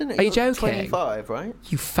 Well, I don't know. Are you You're joking? 25, right?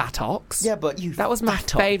 You fat ox. Yeah, but you. That was my fat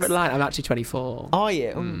ox. favourite line. I'm actually 24. Are you?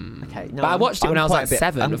 Okay. No, But I watched it when I was quite like a bit-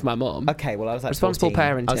 7 with my mum. Okay, well, I was like Responsible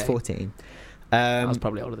 14. I was parenting. 14. I was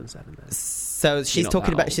probably older than 7 then. So she's not talking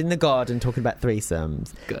that about. old. She's in the garden talking about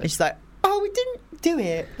threesomes. Good. And she's like, "Oh, we didn't do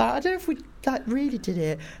it. Like, I don't know if we really did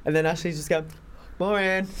it." And then Ashley's just going,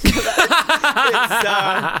 "Boring." It's so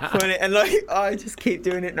funny, and I just keep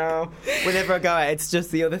doing it now. Whenever I go out, it's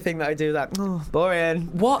just the other thing that I do. Like, oh, boring.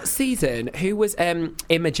 What season? Who was Imogen?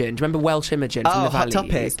 Do you remember Welsh Imogen from the Hot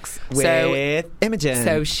Valleys? Topics So- with Imogen.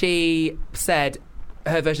 So she said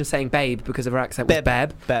her version of saying babe because of her accent was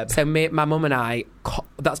Beb. Beb. So my mum and I,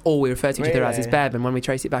 that's all we refer to each other as is Really? Beb. And when we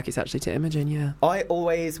trace it back, it's actually to Imogen, yeah. I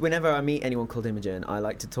always, whenever I meet anyone called Imogen, I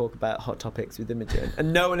like to talk about Hot Topics with Imogen,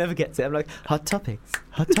 and no one ever gets it. I'm like, Hot Topics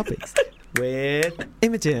with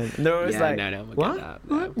Imogen, and they're always Yeah, like, no, we'll what? get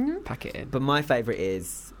that. No. Pack it in. But my favourite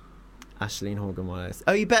is Aisling Horgan Wallace.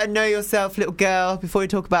 Oh, you better know yourself, little girl, before you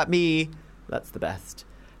talk about me. That's the best.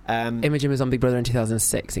 Imogen was on Big Brother in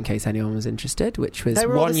 2006, in case anyone was interested, which was They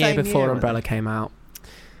were all 1 the year same before year, weren't Umbrella they? came out.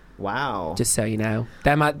 Wow. Just so you know,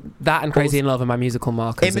 that and Crazy in Love are my musical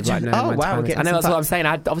markers. Of Imogen- like knowing oh, when to wow, find we're it. getting I know some that's what I'm facts. saying.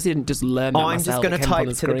 I obviously didn't just learn that I'm myself. just going It to came up on type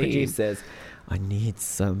to the screen. producers. I need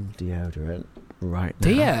some deodorant right now.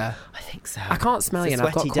 Do you? I think so. I can't smell It's you, a and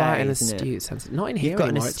I've got sweaty quite day, an isn't it? astute sense. Not in here You've got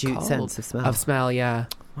an anymore. It's astute cold. sense of smell. Of smell, yeah.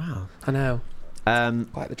 Wow. I know.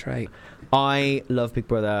 Quite the trait. I love Big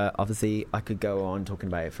Brother. Obviously, I could go on talking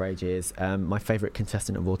about it for ages. My favourite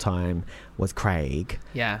contestant of all time was Craig.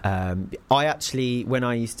 Yeah. I actually, when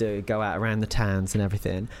I used to go out around the towns and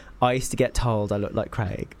everything, I used to get told I looked like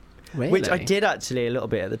Craig. Really? Which I did actually a little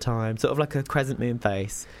bit at the time. Sort of like a crescent moon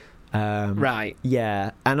face. Right.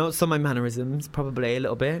 Yeah. And also my mannerisms, probably a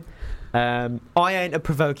little bit. I ain't a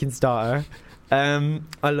provoking starter.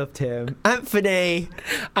 I loved him. Anthony.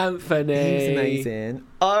 He was amazing.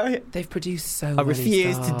 They've produced so I many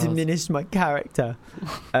refuse to stars. diminish my character.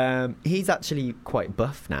 He's actually quite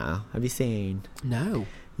buff now. Have you seen? No.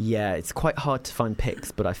 Yeah, it's quite hard to find pics,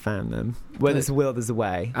 but I found them. Where there's a will, there's a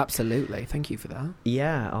way. Absolutely. Thank you for that.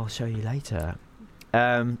 Yeah, I'll show you later.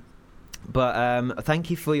 But thank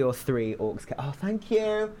you for your 3 Orcs. Oh, thank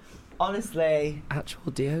you. Honestly.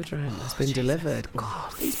 Actual deodorant has been delivered.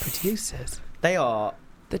 God, these producers. They are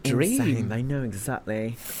the dream. insane. They know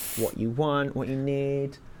exactly what you want, what you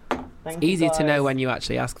need. Thank Easy you to know guys. when you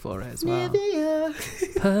actually ask for it as well.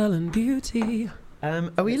 Nivea. Pearl and Beauty.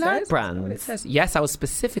 Are we allowed brands? It says. Yes, I was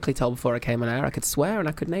specifically told before I came on air I could swear and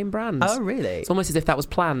I could name brands. Oh, really? It's almost as if that was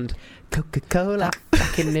planned. Coca-Cola.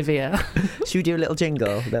 Fucking Nivea. Should we do a little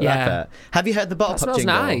jingle? Little Yeah. advert? Have you heard the bottle That pop smells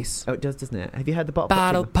jingle? nice. Oh, it does, doesn't it? Have you heard the bottle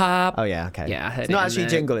Bottle pop jingle? pop. Oh, yeah, okay. Yeah, I heard it's it not in actually a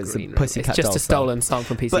the jingle, it's a green room. Pussycat It's just Dolls a stolen song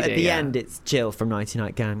from PCD. But at the yeah. end, it's Jill from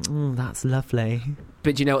 99 going, that's lovely.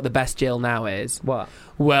 But do you know what the best Jill now is? What?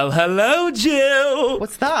 Well, hello, Jill.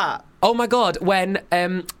 What's that? Oh my God, when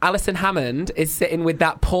Alison Hammond is sitting with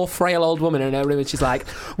that poor frail old woman in her room and she's like,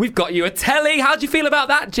 we've got you a telly, how do you feel about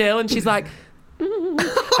that, Jill? And she's like,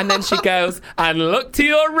 and then she goes, and look to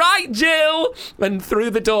your right, Jill. And through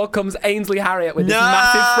the door comes Ainsley Harriott with this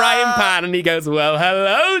massive frying pan and he goes, well,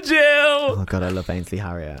 hello, Jill. Oh, God, I love Ainsley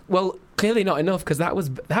Harriott. Well, clearly not enough because that was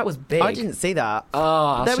big. I didn't see that. Oh,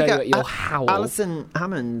 I'll There show we go. you at your howl. Alison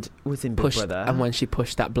Hammond was in Big Pushed, Brother. and when she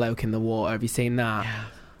pushed that bloke in the water, have you seen that?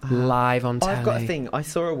 Live on telly. I've got a thing. I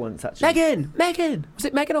saw her once, actually. Megan! Was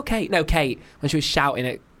it Megan or Kate? No, Kate. When she was shouting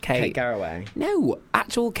at Kate. Kate Garraway. No,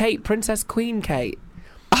 actual Kate, Princess Queen Kate.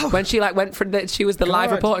 When she went for she was the live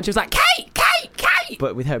God. report and she was like, Kate!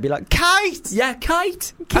 But with her, it'd be like, Kate! Yeah,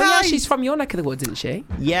 Kate! Kate! Oh yeah, she's from your neck of the woods, isn't she?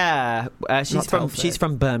 Yeah, she's Not from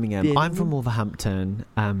Telford. Birmingham. Yeah. I'm from Wolverhampton.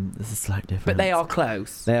 There's a slight difference. But they are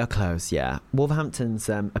close. They are close, yeah. Wolverhampton's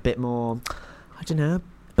a bit more, I don't know.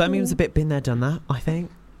 Birmingham's a bit been there, done that, I think.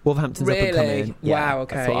 Wolverhampton's up and Really? coming. Yeah, Wow,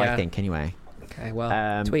 okay, that's what yeah. I think, anyway. Okay,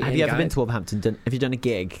 well, tweet have in, you ever been guys. to Wolverhampton? Have you done a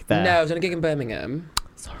gig there? No, I was on a gig in Birmingham,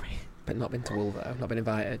 Sorry. but not been to Wolver. Not been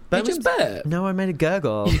invited. You Birmingham's- just burp? No, I made a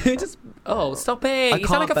gurgle. You just... Oh, stop it. You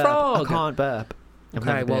sound like a burp. frog. I can't burp. I've Okay,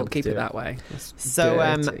 never been well, able to keep do it that way. That's So,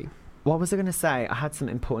 dirty. what was I going to say? I had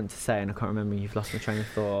something important to say, and I can't remember. You've lost my train of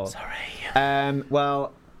thought. Sorry.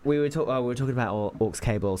 Well, we were talking about Aux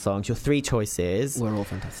Cable songs. Your 3 choices. We're all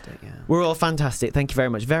fantastic. Yeah. We're all fantastic. Thank you very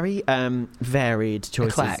much. Very varied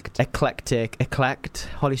choices. Eclect.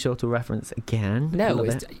 Holly Shortall reference again. No,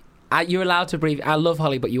 you're allowed to abbreviate. I love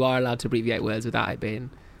Holly, but you are allowed to abbreviate words without it being.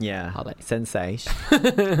 Yeah, Holly. sensation.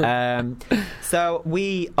 So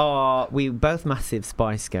we both massive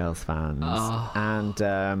Spice Girls fans,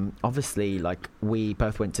 and obviously, like, we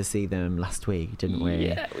both went to see them last week, didn't we?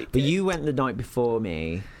 Yeah, we did. But you went the night before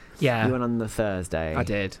me. Yeah, you went on the Thursday. I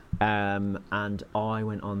did, and I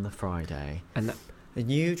went on the Friday. And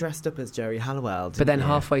you dressed up as Jerry Halliwell, didn't but then you?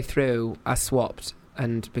 halfway through, I swapped.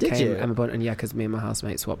 And became you? Emma Bunton, yeah, because me and my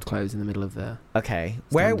housemate swapped clothes in the middle of the. Okay,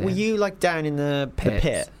 where were you? Like down in the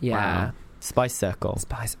pit? Yeah, wow. Spice Circle.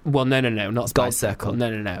 Well, no, not Spice Gold Circle.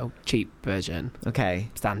 Circle. No, cheap version. Okay,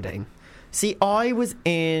 standing. See, I was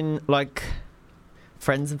in like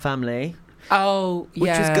Friends and Family. Oh, yeah,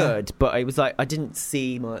 which was good, but it was like I didn't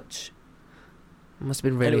see much. It must have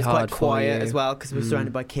been really and it was hard. quite quiet for you. as well because we were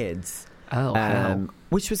surrounded by kids. Oh,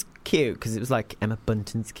 which was cute because it was like Emma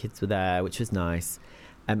Bunton's kids were there, which was nice.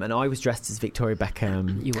 And I was dressed as Victoria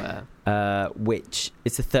Beckham. You were. Which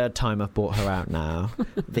it's the 3rd time I've brought her out now.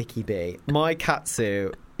 Vicky B. My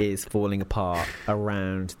catsuit is falling apart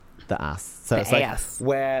around the ass. So it's like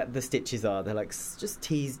where the stitches are, they're like just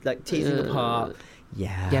teasing apart.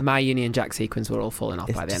 Yeah. Yeah, my Union Jack sequins were all falling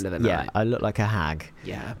off by the end of the night. Yeah, I look like a hag.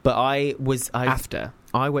 Yeah. But I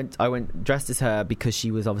went dressed as her because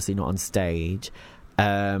she was obviously not on stage.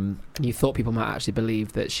 You thought people might actually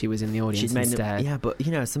believe that she was in the audience instead. Yeah, but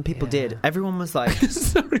you know, some people did. Everyone was like,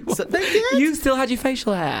 sorry, so they did. You still had your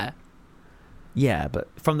facial hair. Yeah, but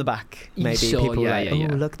from the back, maybe sure, people were like,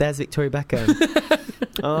 oh, look, there's Victoria Beckham.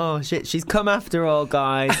 Oh, shit, she's come after all,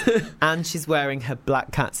 guys. And she's wearing her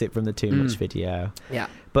black catsuit from the Too Much video. Yeah.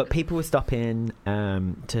 But people were stopping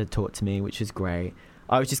to talk to me, which was great.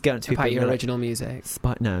 I was just going to people. About your original music?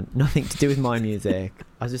 No, nothing to do with my music.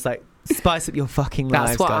 I was just like, spice up your fucking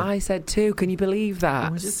lives. That's what I said too. Can you believe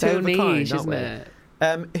that? It's so niche, isn't it?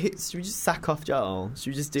 Should we just sack off Joel? Should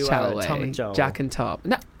we just do Tom and Joel? Jack and Tom.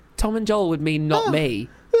 No, Tom and Joel would mean not me.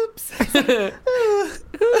 Oops.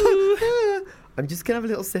 I'm just going to have a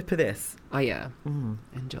little sip of this. Oh, yeah.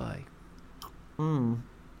 Enjoy.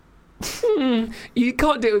 You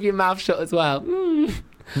can't do it with your mouth shut as well.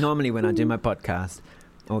 Normally when I do my podcast,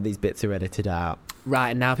 all these bits are edited out.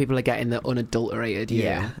 Right, and now people are getting the unadulterated you.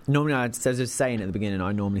 Yeah. Normally, as I was saying at the beginning,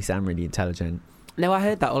 I normally sound really intelligent. No, I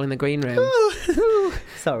heard that all in the green room.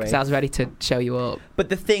 Sorry. Because I was ready to show you up. But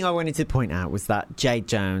the thing I wanted to point out was that Jade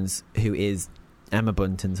Jones, who is Emma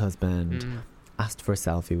Bunton's husband, asked for a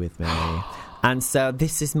selfie with me. And so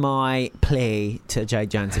this is my plea to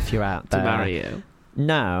Jade Jones, if you're out there. To marry you?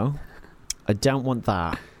 No, I don't want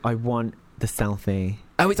that. I want the selfie.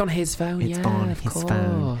 Oh, it's on his phone. It's on his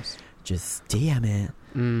phone. Just DM it.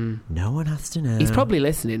 No one has to know. He's probably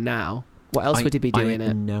listening now. What else would he be doing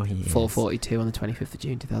at No, he is. 4:42 on the 25th of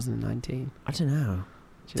June 2019? I don't know.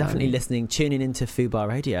 Definitely listening, tuning into Fubar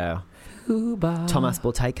Radio. Fubar. Tom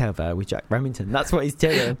Aspel Takeover with Jack Remington. That's what he's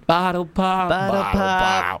doing. Bottle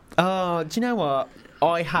pop. Oh, do you know what?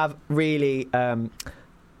 I have really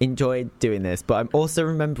enjoyed doing this, but I'm also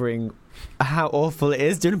remembering how awful it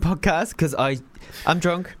is doing a podcast because I'm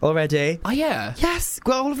drunk already. Oh, yeah? Yes.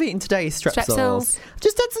 Well, all I've eaten today is Strepsils.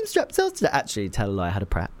 Just had some Strepsils today. Actually, tell a lie, I had a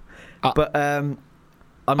Pret. But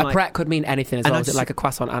I'm a Pret could mean anything as well. Is it like a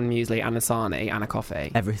croissant and muesli and a sarnie and a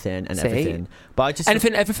coffee? Everything and everything. But I just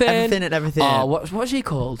everything and everything. Oh, what's she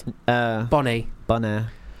called? Bonnie.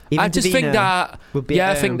 I just Davina think that would be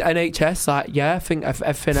I think NHS I think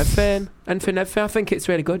everything. I think it's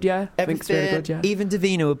really good. Yeah, I think it's really good. Yeah, even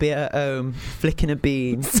Davina would be at home flicking a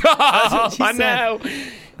bean. I know.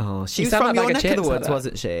 Oh, she was from your neck of the woods,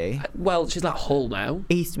 wasn't she? Well, she's like Hull now.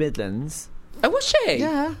 East Midlands. Oh, was she?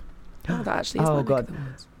 Yeah. Oh, that actually is my God.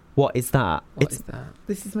 What is that? What is that?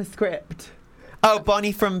 This is my script. Oh,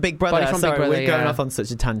 Bonnie from Big Brother. Sorry, we're going off on such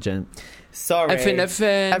a tangent. Sorry.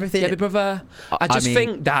 Everything. Yeah, Big Brother. I just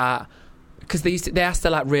think that because they asked her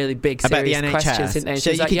like really big, serious questions, didn't they? So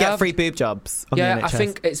you could get free boob jobs on the NHS. I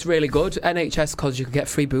think it's really good NHS because you can get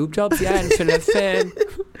free boob jobs. Yeah, anything.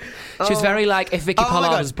 She was very like if Vicky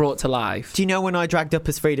Pollard was brought to life. Do you know when I dragged up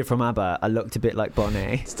as Frida from ABBA, I looked a bit like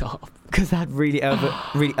Bonnie? Stop. Because I had really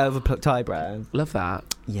overplucked eyebrows. Love that.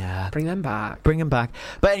 Yeah. Bring them back.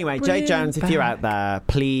 But anyway, Jade Jones, if you're out there,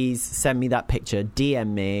 please send me that picture. DM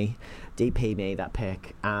me, DP me that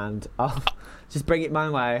pic, and I'll Just bring it my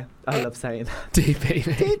way. I love saying that. DP me.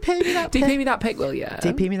 DP me that pic. DP me that pic, will ya?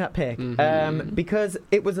 DP me that pic. Because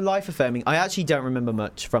it was life affirming. I actually don't remember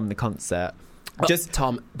much from the concert. Just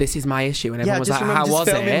Tom, this is my issue, and everyone was just like, remember "How was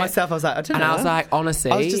filming it?" myself. I was like, I don't know. And I was like, honestly,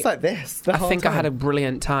 I was just like this. I think I had a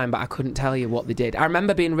brilliant time, but I couldn't tell you what they did. I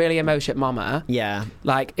remember being really emotional at Mama. Yeah,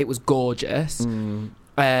 like it was gorgeous.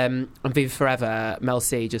 And Viva Forever, Mel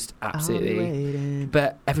C, just absolutely.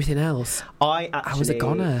 But everything else, I was a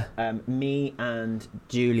goner. Me and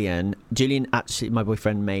Julian actually, my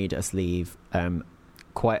boyfriend made us leave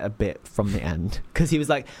quite a bit from the end because he was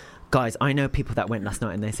like, guys, I know people that went last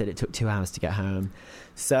night and they said it took 2 hours to get home.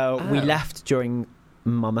 So we left during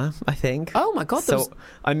Mama, I think. Oh my God. So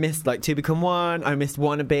I missed like Two Become One. I missed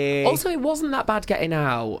Wannabe. Also, it wasn't that bad getting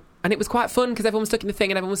out. And it was quite fun because everyone was stuck in the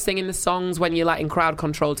thing and everyone was singing the songs when you're like in crowd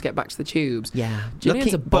control to get back to the tubes. Yeah.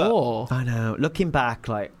 Julian's a bore. I know. Looking back,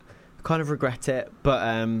 like, kind of regret it. But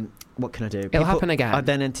what can I do? It'll happen again. I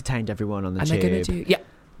then entertained everyone on the tube. And they're going to do... Yeah.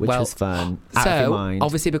 Which was fun. So,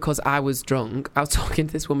 obviously, because I was drunk, I was talking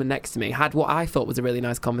to this woman next to me, had what I thought was a really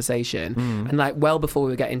nice conversation. And like, well before we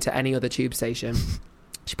were getting to any other tube station,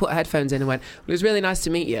 she put her headphones in and went, well, it was really nice to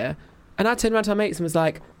meet you. And I turned around to my mates and was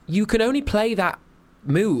like, you can only play that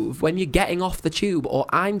move when you're getting off the tube or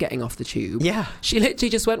I'm getting off the tube. Yeah. She literally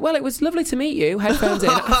just went, well, it was lovely to meet you, headphones in.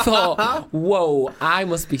 I thought, whoa, I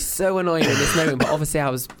must be so annoying in this moment, but obviously I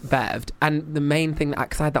was bevved. And the main thing,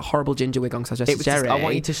 because I had that horrible ginger wig on because I was dressed as Jerry. I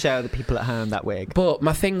want you to show the people at home that wig. But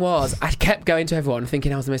my thing was, I kept going to everyone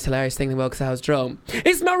thinking I was the most hilarious thing in the world because I was drunk.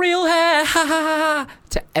 It's my real hair, ha ha ha,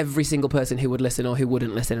 to every single person who would listen or who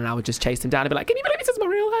wouldn't listen, and I would just chase them down and be like, can you believe this is my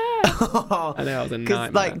real hair? I know, I was a nightmare.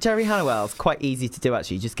 Because like Jerry Halliwell's quite easy to do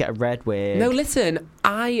actually. You just get a red wig. No, listen,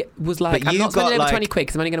 I was like, I'm not spending over 20 quid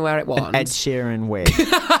because I'm only going to wear it once. An Ed Sheeran wig,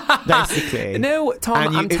 basically. No,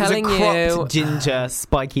 Tom, I'm telling you, it was a cropped ginger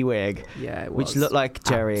spiky wig. Yeah, it was. Which looked like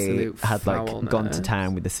Jerry had like foulness. gone to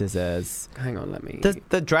town with the scissors. Hang on, let me.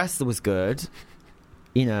 The dress was good.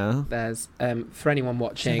 You know, there's for anyone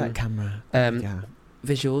watching that camera.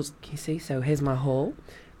 Visuals. Can you see? So here's my haul.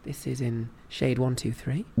 This is in shade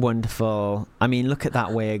 123. Wonderful. I mean, look at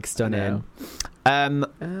that wig, stunning.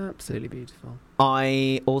 Absolutely beautiful.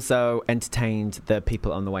 I also entertained the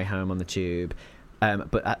people on the way home on the tube,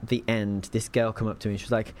 but at the end, this girl come up to me. She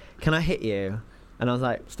was like, "Can I hit you?" And I was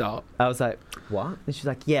like, "Stop." I was like, "What?" And she's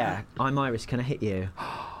like, "Yeah, I'm Irish. Can I hit you?"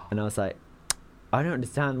 And I was like, I don't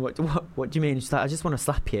understand. What do you mean? She's like, I just want to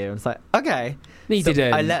slap you. And it's like, okay. No, you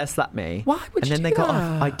didn't. I let her slap me. Why would you And then do they got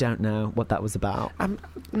that? off. I don't know what that was about.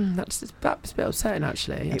 That's a bit upsetting,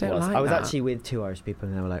 actually. I was actually with 2 Irish people,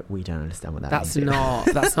 and they were like, we don't understand what that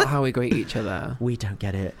means. That's not how we greet each other. We don't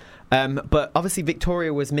get it. But obviously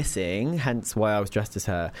Victoria was missing, hence why I was dressed as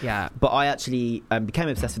her. Yeah. But I actually became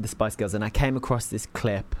obsessed with the Spice Girls, and I came across this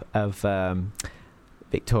clip of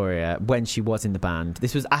Victoria when she was in the band.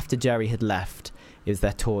 This was after Jerry had left. It was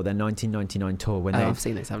their tour, their 1999 tour, when I've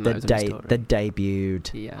seen this. they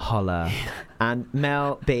debuted Holler. And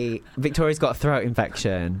Mel B, Victoria's got a throat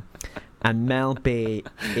infection, and Mel B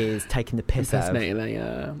is taking the piss out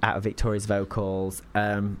of Victoria's vocals.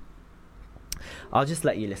 I'll just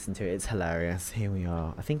let you listen to it. It's hilarious. Here we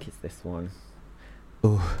are. I think it's this one.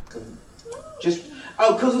 Ooh.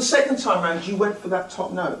 Because the second time round you went for that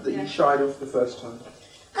top note that you shied off the first time.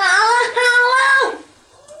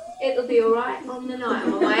 It'll be alright on the night.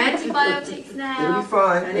 I'm on my antibiotics now. It'll be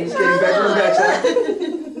fine. And it's getting better and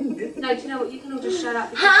better. No, do you know what? You can all just shut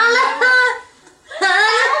up.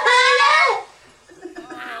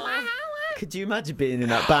 Could you imagine being in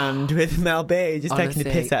that band with Mel B just taking the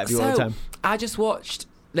piss out of you all the time? I just watched,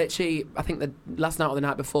 literally, I think the last night or the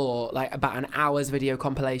night before, like about an hour's video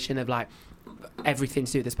compilation of like everything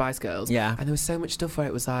to do with the Spice Girls. Yeah. And there was so much stuff where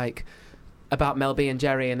it was like about Mel B and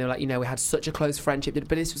Jerry, and they were like, you know, we had such a close friendship, but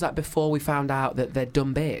this was like before we found out that they'd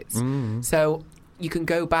done bits. So you can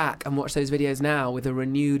go back and watch those videos now with a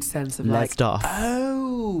renewed sense of Les Doff.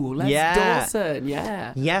 Les Dawson,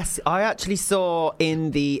 yeah. Yes, I actually saw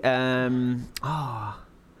in the I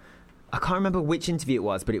can't remember which interview it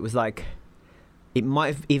was, but it was like, it might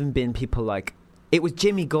have even been people like, it was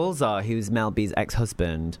Jimmy Golzar, who's Mel B's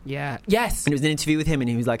ex-husband. Yeah. Yes. And it was an interview with him, and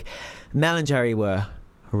he was like, Mel and Jerry were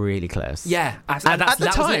really close. Yeah. And at the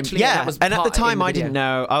time, I didn't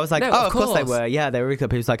know. I was like, of course they were. Yeah, they were really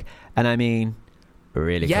close. He was like, and I mean,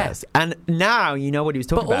 really close. And now you know what he was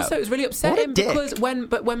talking about. But also, it was really upsetting because when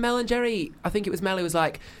Mel and Jerry, I think it was Mel who was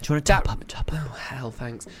like, do you want to top up? Oh, hell,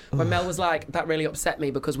 thanks. When Mel was like, that really upset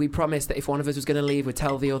me because we promised that if one of us was going to leave, we'd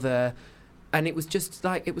tell the other And it was just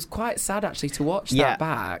like, it was quite sad actually to watch Yeah. that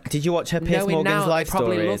back. Did you watch her Piers Knowing Morgan's now life they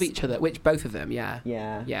probably stories? love each other, which both of them, yeah.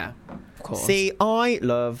 Yeah. Of course. See, I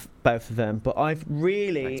love both of them, but I've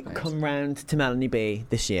really Thanks, mate. come round to Melanie B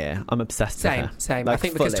this year. I'm obsessed with her. Same. Like, I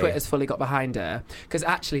think because fully. Twitter's fully got behind her. Because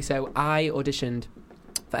actually, so I auditioned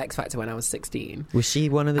for X Factor when I was 16. Was she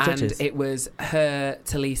one of the judges? And it was her,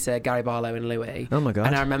 Talisa, Gary Barlow, and Louis. Oh my God.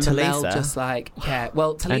 And I remember Mel Talisa? just like,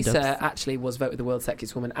 well, End Talisa ups. actually was voted the world's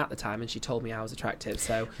sexiest woman at the time, and she told me I was attractive.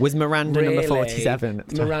 So Was Miranda really, number 47 at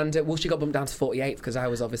the time? Miranda, well, she got bumped down to 48th because I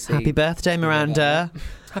was obviously. Happy birthday, Miranda.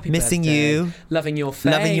 Happy Missing birthday. you. Loving your face.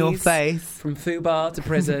 Loving your face. From Fubar to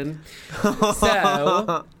prison.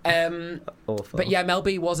 So, Awful. but yeah, Mel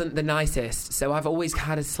B wasn't the nicest, so I've always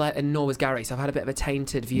had a slight, and nor was Gary, so I've had a bit of a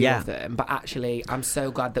tainted view of them. But actually, I'm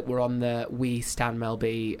so glad that we're on the we stan Mel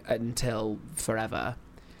B until forever.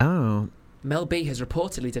 Oh. Mel B has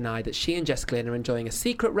reportedly denied that she and Jessica Lynn are enjoying a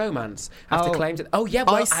secret romance after claiming that. Oh yeah,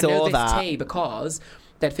 well, I I saw know this that. tea because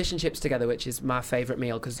they had fish and chips together, which is my favourite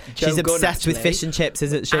meal. Because She's obsessed with fish and chips,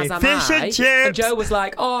 isn't she? As am Fish I. and chips! And Joe was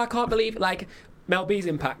like, "Oh, I can't believe like Mel B's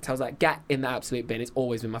impact." I was like, "Get in the absolute bin." It's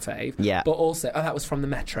always been my fave. Yeah. But also, that was from the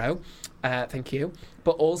Metro. Thank you.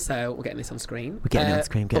 But also, we're getting this on screen. We're getting it on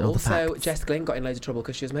screen, getting but all the also, facts. Jessica Lynn got in loads of trouble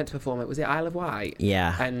because she was meant to perform at, was it Isle of Wight?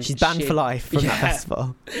 Yeah. And She's banned for life from that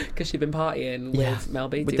festival. Because she'd been partying with Mel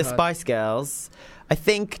B. With too the hard. Spice Girls. I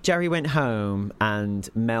think Jerry went home and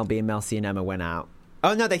Mel B and Mel C and Emma went out.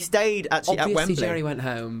 Oh no, they stayed actually Obviously, at Wembley. Jerry went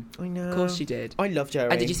home. I know. Of course she did. I love Jerry.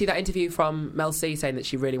 And did you see that interview from Mel C saying that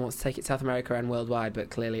she really wants to take it to South America and worldwide, but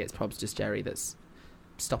clearly it's probably just Jerry that's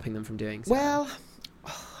stopping them from doing so. Well,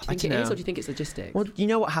 do you think it is, or do you think it's logistics? Well, you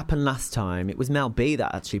know what happened last time? It was Mel B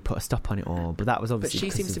that actually put a stop on it all, but that was but obviously. she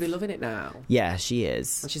because seems of- to be loving it now. Yeah, she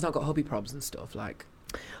is. And she's not got hubby probs and stuff like.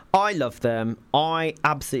 I love them. I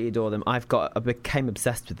absolutely adore them. I became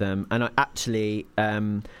obsessed with them, and I actually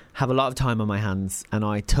have a lot of time on my hands. And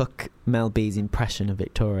I took Mel B's impression of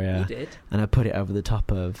Victoria, You did? and I put it over the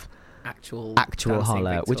top of Actual Dancing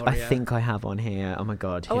Holler, which I Victoria. think I have on here. Oh my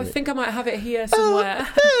God! Oh, I think I might have it here somewhere.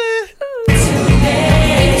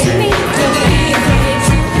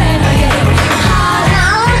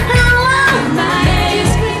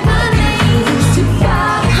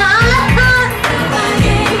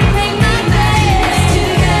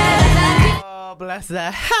 Oh, bless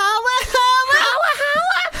her.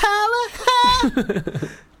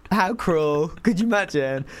 How cruel. Could you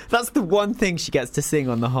imagine? That's the one thing she gets to sing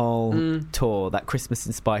on the whole tour, that Christmas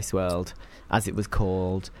in Spice World, as it was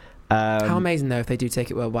called. How amazing though if they do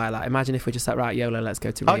take it worldwide. Like, imagine if we just like, right, YOLO, let's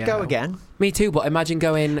go to Rio. I'd go again. Me too, but imagine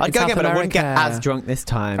going. I'd in go South again, but I wouldn't get America. as drunk this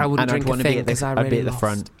time. I wouldn't and drink I'd want a to be thing at the, because I I'd really be at the lost,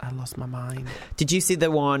 front. I lost my mind. Did you see the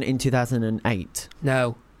one in 2008?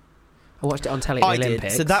 No. I watched it on telly at I the did.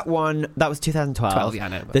 Olympics. So that one, that was 2012. 12, yeah, I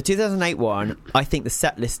know. But The 2008 one, I think the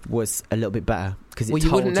set list was a little bit better because it well, you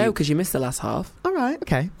told wouldn't know because you missed the last half. All right,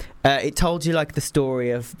 okay. It told you like the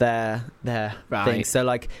story of their Right. thing. So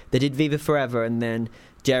like they did Viva Forever, and then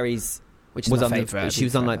Jerry's Which is was my on favourite, she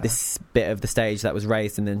was on like Viva this bit of the stage that was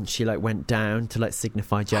raised, and then she like went down to like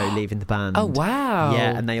signify Jerry leaving the band. Oh, wow.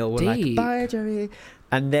 Yeah, and they all were like, Deep. "Bye, Jerry."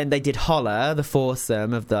 And then they did Holler, the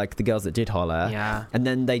foursome of the girls that did Holler. Yeah. And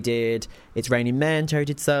then they did It's Raining Men. Jerry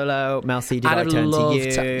did solo. Mel C did I'd I have Turn to loved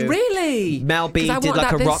You. to- Really? Mel B 'Cause I did want like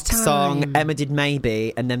that a this rock time. song. Emma did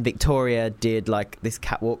Maybe, and then Victoria did like this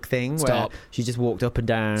catwalk thing where Stop. she just walked up and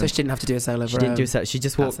down. So she didn't have to do a solo. She didn't do so. She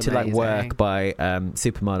just walked That's to like amazing. work by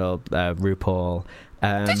supermodel RuPaul.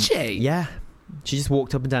 Did she? Yeah. She just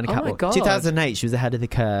walked up and down a Oh my catwalk. God. 2008, she was ahead of the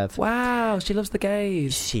curve. Wow, she loves the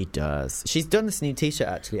gays. She does. She's done this new T-shirt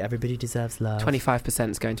actually. Everybody deserves love.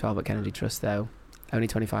 25% is going to Albert Kennedy Trust though. Only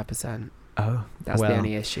 25%. Oh, That's well, the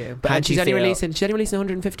only issue. But how and do you she's only feel- releasing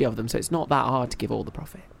 150 of them, so it's not that hard to give all the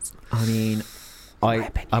profits. I mean, my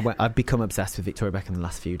opinion. I've become obsessed with Victoria Beckham in the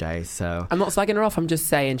last few days. So I'm not slagging her off. I'm just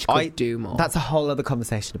saying she could do more. That's a whole other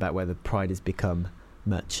conversation about whether Pride has become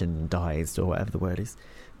merchandised or whatever the word is.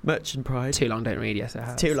 Merchant Pride. Too long, don't read. Yes, it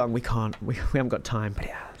has. Too long. We can't. We haven't got time. But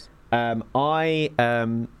it has.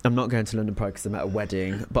 I'm not going to London Pride because I'm at a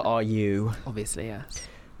wedding. But are you? Obviously, yes.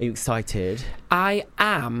 Are you excited? I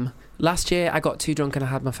am. Last year, I got too drunk and I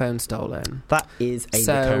had my phone stolen. That is a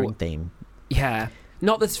So- recurring theme. Yeah.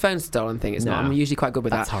 Not this phone stolen thing. It's not. No. I'm usually quite good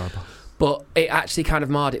with That's that. horrible. But it actually kind of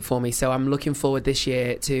marred it for me. So I'm looking forward this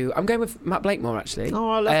year to. I'm going with Matt Blakemore actually. Oh,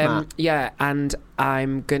 I love Matt. Yeah, and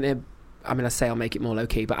I'm gonna. I mean, I say I'll make it more low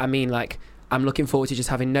key, but I mean I'm looking forward to just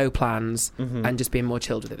having no plans Mhm. and just being more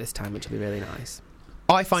chilled with it this time, which will be really nice.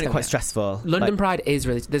 I find it So, quite yeah. stressful. London Like, Pride is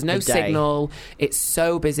really. There's no the day. signal. It's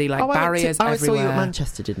so busy. Like barriers I everywhere. saw you at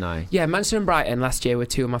Manchester, didn't I? Yeah, Manchester and Brighton last year were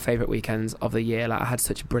two of my favourite weekends of the year. Like I had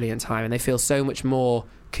such a brilliant time, and they feel so much more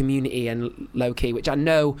community and low key, which I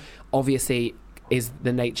know obviously is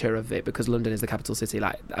the nature of it because London is the capital city.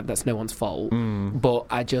 Like that's no one's fault. But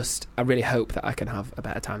I really hope that I can have a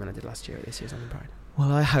better time than I did last year at this year's London Pride.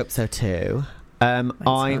 Well, I hope so too. I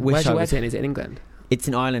Where's wish your I was. wedding? Is it in England? It's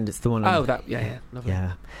in Ireland. It's the one. Oh, yeah, lovely.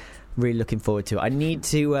 Yeah, really looking forward to it. I need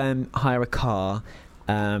to hire a car,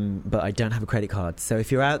 but I don't have a credit card. So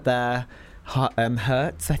if you're out there,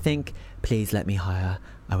 Hertz, I think, please let me hire.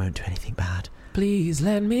 I won't do anything bad. Please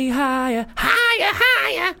let me higher, higher,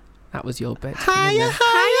 higher. That was your bit. Higher,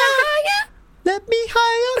 higher. Let me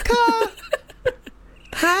hire a car.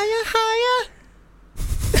 Higher, higher.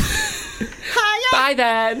 Bye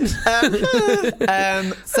then.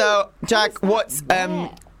 So, Jack, what's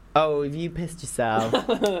oh, have you pissed yourself?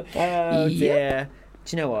 Oh dear.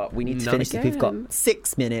 Do you know what? We need to Not finish this. We've again. got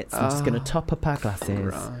 6 minutes. I'm just going to top up our glasses.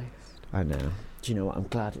 Christ. I know. Do you know what? I'm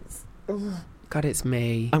glad it's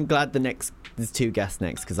me. I'm glad there's 2 guests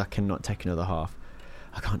next because I cannot take another half.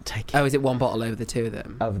 I can't take it. Oh, is it one bottle over the two of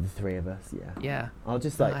them? Over the 3 of us, yeah. Yeah. I'll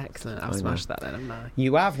just Excellent. I've I smashed that then, haven't I?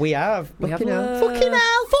 You have, we have. We have Fucking hell. love. Fucking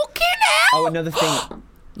hell. Fucking hell. Oh, another thing.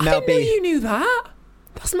 I didn't know you knew that.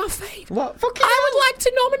 That's my favourite. What? Fucking I would like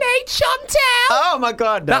to nominate Chantel. Oh my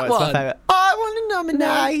god, no, That it's one. my favourite. I want to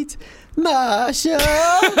nominate Marshall,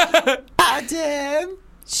 Adam,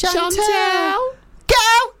 Chantel.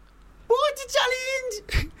 Go! What a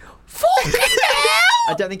challenge! Fucking hell!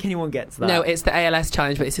 I don't think anyone gets that. No, it's the ALS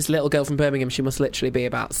challenge, but it's this little girl from Birmingham. She must literally be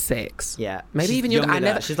about 6. Yeah. Maybe She's even younger. younger I than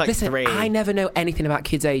never. that. She's like listen, 3. I never know anything about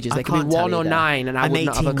kids' ages. I They can be can't tell 1 or either. 9, and I I'm would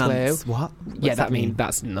not have a 18 clue. months. What? Yeah, that means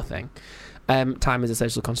that's nothing. Time is a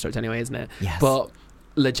social construct anyway, isn't it? Yes. But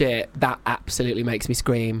legit, that absolutely makes me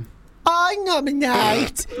scream. I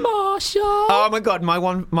nominate Marshall. Oh my god, my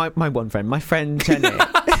one friend, my friend Jenny.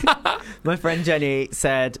 My friend Jenny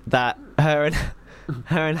said that her and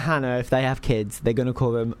Hannah, if they have kids, they're going to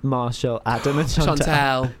call them Marshall, Adam and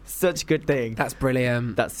Chantel. Such a good thing. That's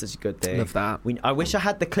brilliant. That's such a good thing. Love that. I wish I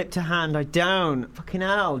had the clip to hand. I don't. Fucking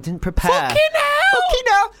hell. Didn't prepare. Fucking hell. Fucking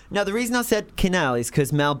hell. Now, the reason I said Kinel is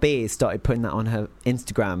because Mel B started putting that on her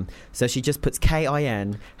Instagram. So she just puts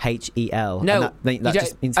Kinhel. No, and that you don't-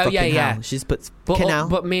 just means oh, fucking yeah, yeah. hell. She just puts But, Kinel.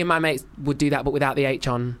 but me and my mates would do that, but without the H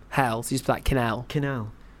on hell. So you just put like Canal.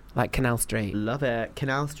 Kinel. Like Canal Street. Love it.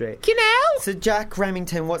 Canal Street. Canal? So, Jack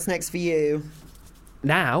Remington, what's next for you?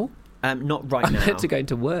 Now? Not right I'm now. meant to go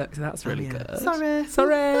into work, so that's really yeah. good. Sorry.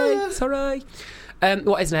 Sorry.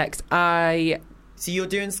 What is next? So you're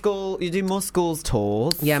doing more schools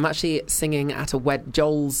tours. Yeah, I'm actually singing at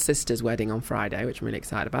Joel's sister's wedding on Friday, which I'm really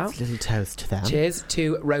excited about. Little toast to them. Cheers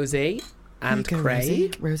to Rosie and There you go,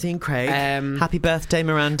 Craig. Rosie and Craig. Um, Happy birthday,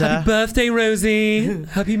 Miranda. Happy birthday, Rosie.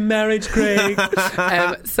 Happy marriage, Craig.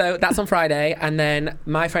 So that's on Friday. And then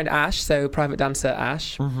my friend Ash, so private dancer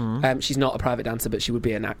Ash, she's not a private dancer, but she would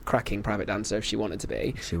be a cracking private dancer if she wanted to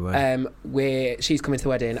be. She would. She's coming to the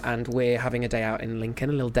wedding, and we're having a day out in Lincoln,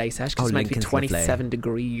 a little day sesh, because it's meant to be Lincoln's 27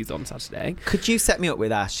 degrees on Saturday. Could you set me up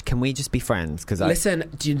with Ash? Can we just be friends? Because Listen,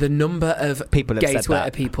 the number of people have gay said Twitter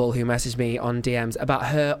that. people who message me on DMs about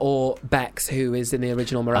her or Bex, who is in the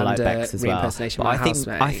original I like Miranda Bex as well. re-impersonation. But My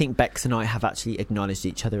housemate. I think Bex and I have actually acknowledged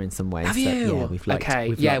each other in some ways. Have So, you? yeah, we've liked. Okay,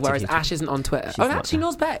 we've yeah. liked Whereas each other. Ash isn't on Twitter. She's Oh, not actually there.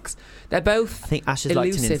 knows Bex. They're both. I think Ash has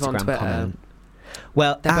liked an elusive on Instagram Twitter. comment.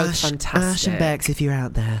 Well, They're both Ash fantastic. and Bex, if you're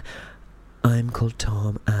out there, I'm called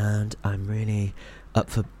Tom, and I'm really up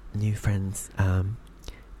for new friends. And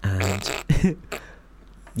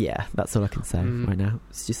yeah, that's all I can say right now.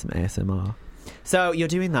 It's just some ASMR. So you're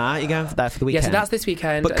doing that. You're going for that for the Yeah, weekend. so that's this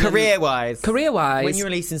weekend. But And then- career-wise, career-wise, when you're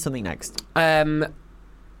releasing something next.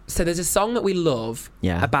 So there's a song that we love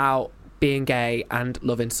Yeah. about being gay and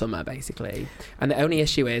loving summer, basically. And the only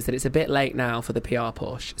issue is that it's a bit late now for the PR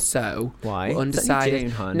push. So Why? we're It's only undecided. June,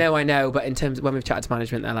 hun. No, I know, but in terms of when we've chatted to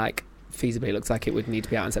management, they're like, feasibly, it looks like it would need to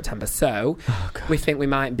be out in September. So we think we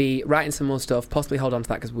might be writing some more stuff, possibly hold on to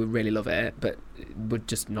that because we really love it, but we're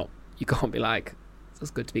just not. You can't be like,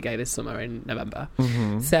 it's good to be gay this summer in November.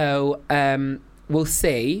 So we'll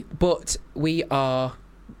see, but we are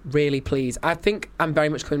really pleased. I think I'm very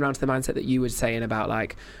much coming around to the mindset that you were saying about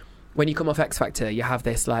like when you come off X Factor, you have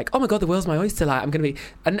this like, oh my god, the world's my oyster. Like I'm going to be,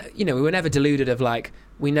 and you know, we were never deluded of like,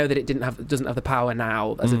 we know that it doesn't have the power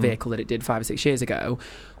now as a vehicle that it did 5 or 6 years ago,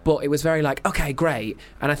 but it was very like, okay, great.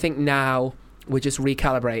 And I think now we're just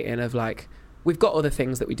recalibrating of like, we've got other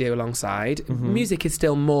things that we do alongside. Music is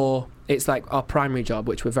still more, it's like our primary job,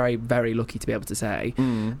 which we're very, very lucky to be able to say.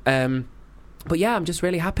 But yeah, I'm just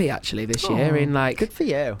really happy actually this year in like good for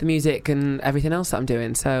you. The music and everything else that I'm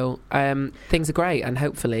doing. So things are great, and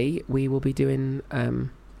hopefully we will be doing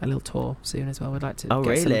a little tour soon as well. We'd like to. Oh,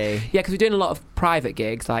 really? Yeah, because we're doing a lot of private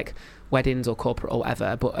gigs like weddings or corporate or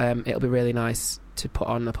whatever. But it'll be really nice to put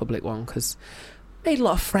on a public one because made a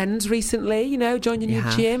lot of friends recently. You know, joined a new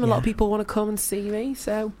gym. A lot of people want to come and see me,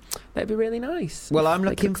 so that'd be really nice. Well, I'm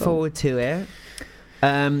looking forward to it.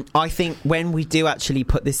 I think when we do actually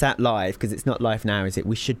put this out live, because it's not live now, is it?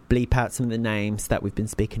 We should bleep out some of the names that we've been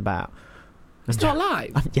speaking about. It's not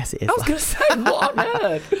live? Yes, it is. I was going to say, what on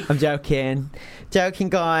earth? I'm joking. Joking,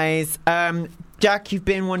 guys. Jack, you've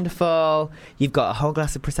been wonderful. You've got a whole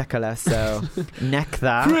glass of Prosecco left, so neck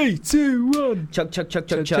that. 3, 2, 1. Chug, chug, chug,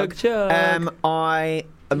 chug, chug.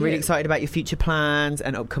 I'm really excited about your future plans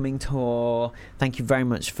and upcoming tour. Thank you very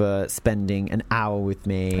much for spending an hour with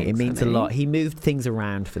me. Thanks, it means a lot. He moved things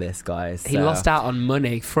around for this, guys. He lost out on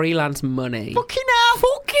money, freelance money. Fucking hell.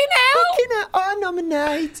 Fucking hell. Fucking hell. I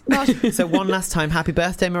nominate. So one last time, happy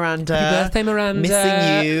birthday, Miranda. Happy birthday, Miranda.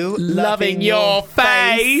 Missing you. Loving your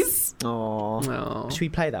face. Oh. Should we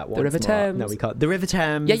play that once The River Thames. No, we can't. The River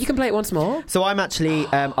Thames. Yeah, you can play it once more. So I'm actually,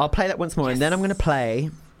 I'll play that once more, and then I'm going to play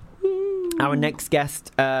our next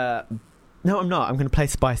guest. No, I'm not. I'm going to play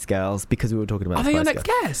Spice Girls because we were talking about Are Spice they your Girls.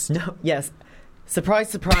 next guest? No, yes. Surprise,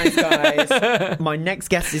 surprise, guys. My next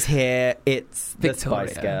guest is here. It's Victoria.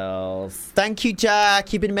 The Spice Girls. Thank you,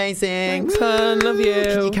 Jack. You've been amazing. Thanks, hun. Love you.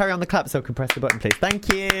 Can you carry on the clap so I can press the button, please?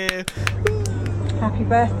 Thank you. Happy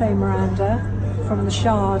birthday, Miranda, from the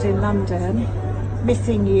Shard in London.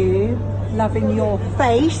 Missing you, loving your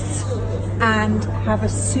face, and have a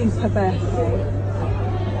super birthday.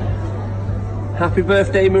 Happy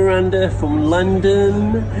birthday, Miranda, from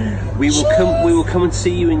London. We will come and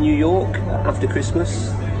see you in New York after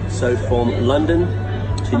Christmas. So from London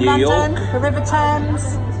to New York. The River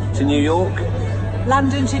Thames. To New York.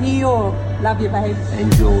 London to New York. Love you, babe.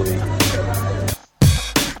 Enjoy.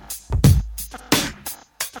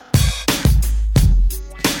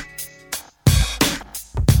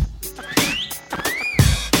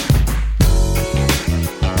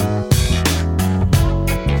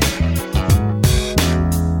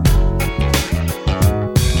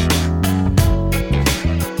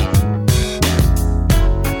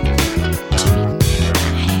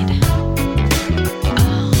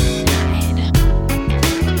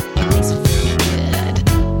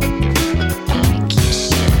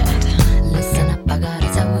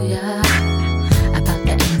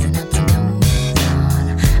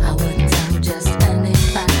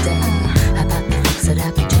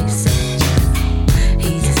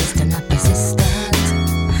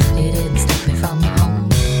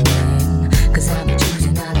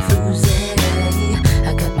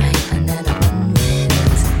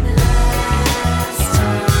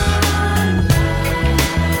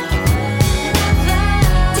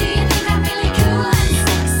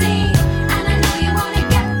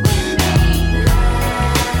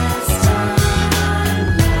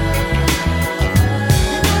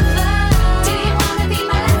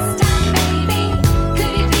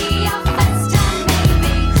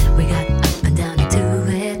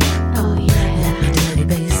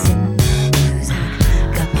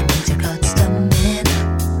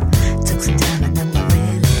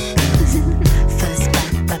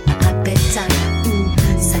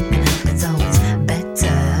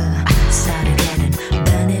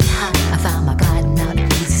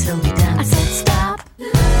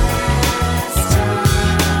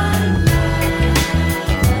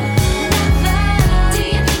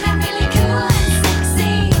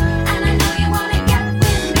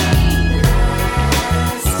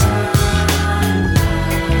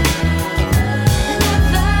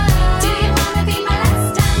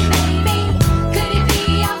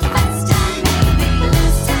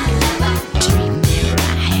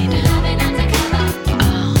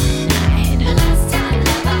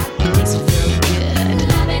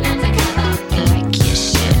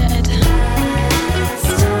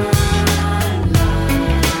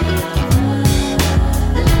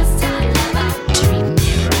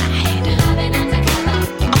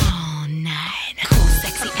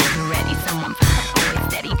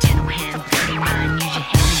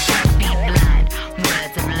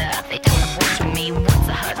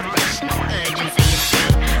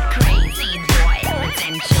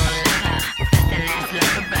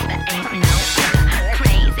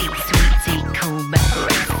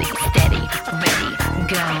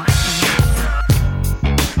 Go.